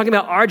 He's not talking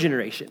about our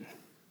generation.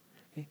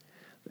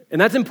 And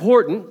that's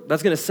important.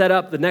 That's going to set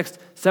up the next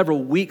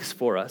several weeks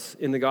for us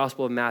in the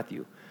Gospel of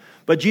Matthew.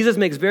 But Jesus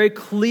makes very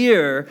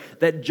clear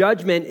that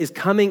judgment is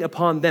coming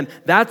upon them.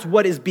 That's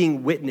what is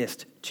being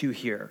witnessed to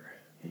here.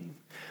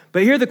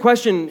 But here the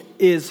question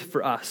is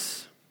for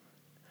us,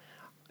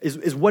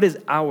 is what is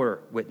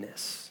our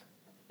witness?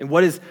 And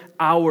what is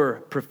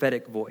our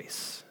prophetic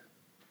voice?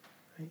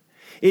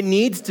 It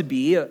needs to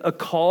be a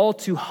call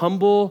to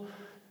humble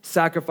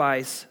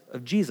sacrifice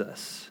of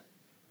Jesus.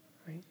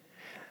 Right?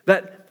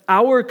 That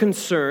our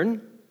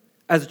concern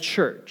as a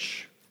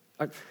church,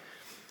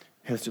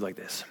 let's do it like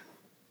this.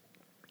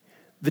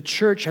 The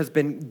church has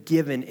been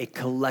given a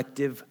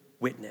collective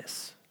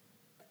witness.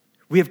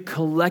 We have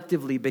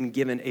collectively been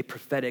given a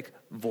prophetic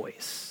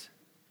voice.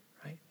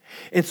 Right?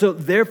 And so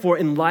therefore,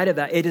 in light of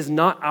that, it is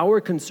not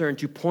our concern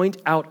to point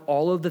out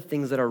all of the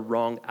things that are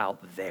wrong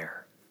out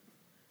there.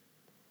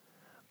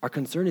 Our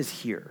concern is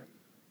here.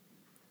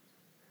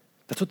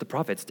 That's what the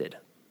prophets did.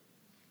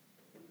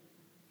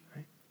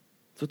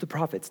 That's what the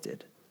prophets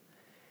did.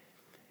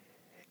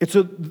 And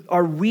so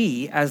are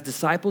we, as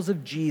disciples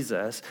of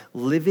Jesus,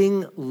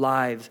 living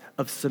lives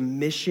of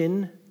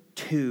submission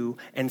to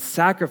and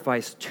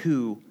sacrifice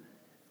to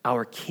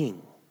our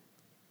King?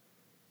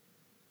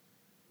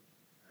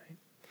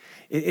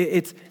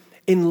 It's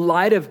in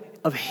light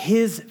of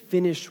his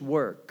finished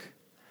work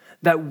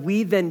that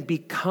we then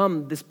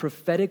become this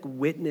prophetic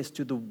witness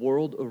to the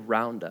world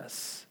around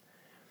us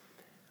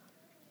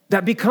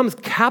that becomes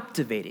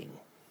captivating.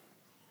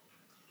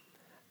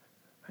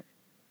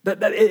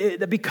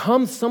 That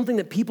becomes something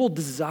that people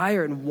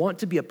desire and want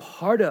to be a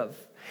part of.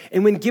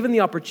 And when given the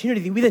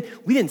opportunity, we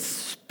then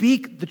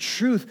speak the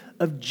truth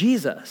of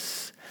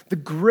Jesus, the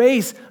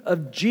grace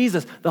of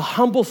Jesus, the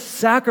humble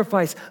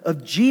sacrifice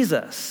of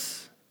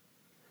Jesus.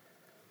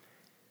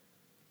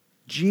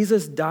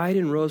 Jesus died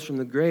and rose from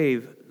the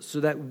grave so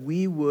that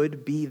we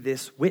would be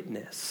this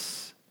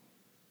witness.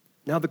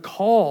 Now the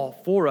call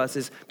for us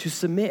is to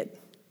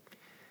submit,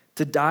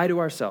 to die to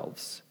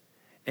ourselves,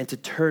 and to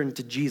turn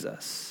to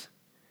Jesus.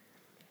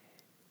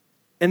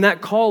 And that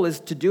call is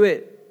to do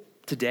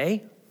it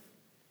today,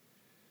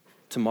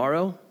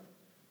 tomorrow,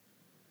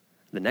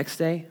 the next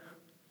day,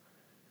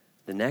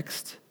 the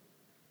next,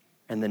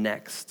 and the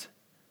next,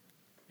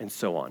 and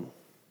so on,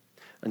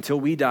 until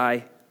we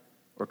die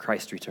or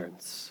Christ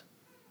returns.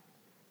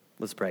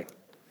 Let's pray.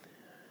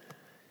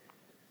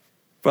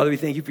 Father, we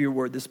thank you for your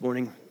word this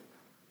morning.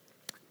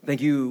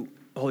 Thank you,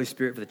 Holy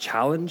Spirit, for the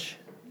challenge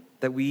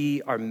that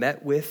we are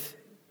met with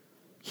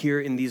here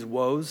in these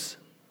woes.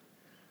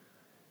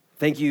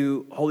 Thank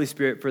you, Holy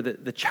Spirit, for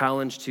the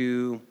challenge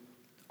to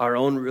our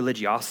own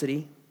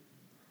religiosity.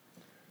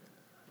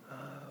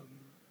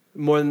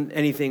 More than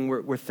anything,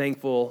 we're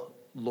thankful,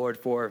 Lord,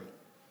 for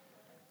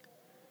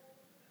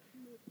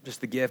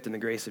just the gift and the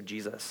grace of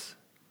Jesus,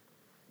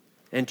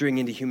 entering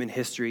into human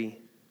history,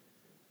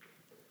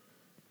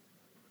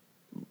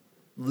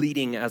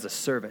 leading as a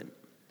servant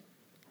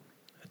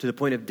to the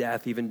point of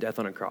death, even death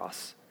on a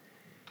cross.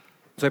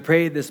 So I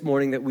pray this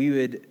morning that we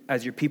would,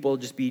 as your people,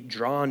 just be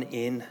drawn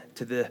in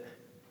to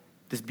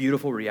this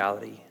beautiful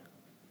reality,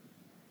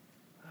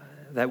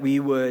 that we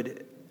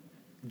would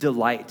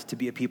delight to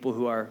be a people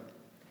who are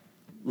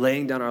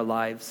laying down our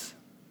lives,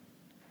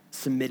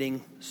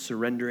 submitting,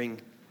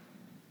 surrendering,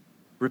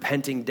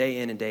 repenting day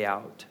in and day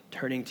out,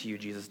 turning to you,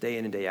 Jesus, day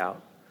in and day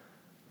out,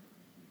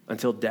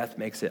 until death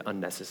makes it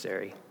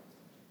unnecessary.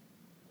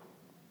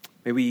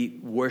 May we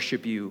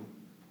worship you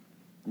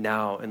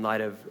now in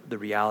light of the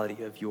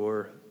reality of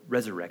your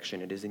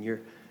resurrection. It is in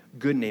your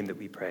good name that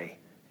we pray.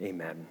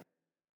 Amen.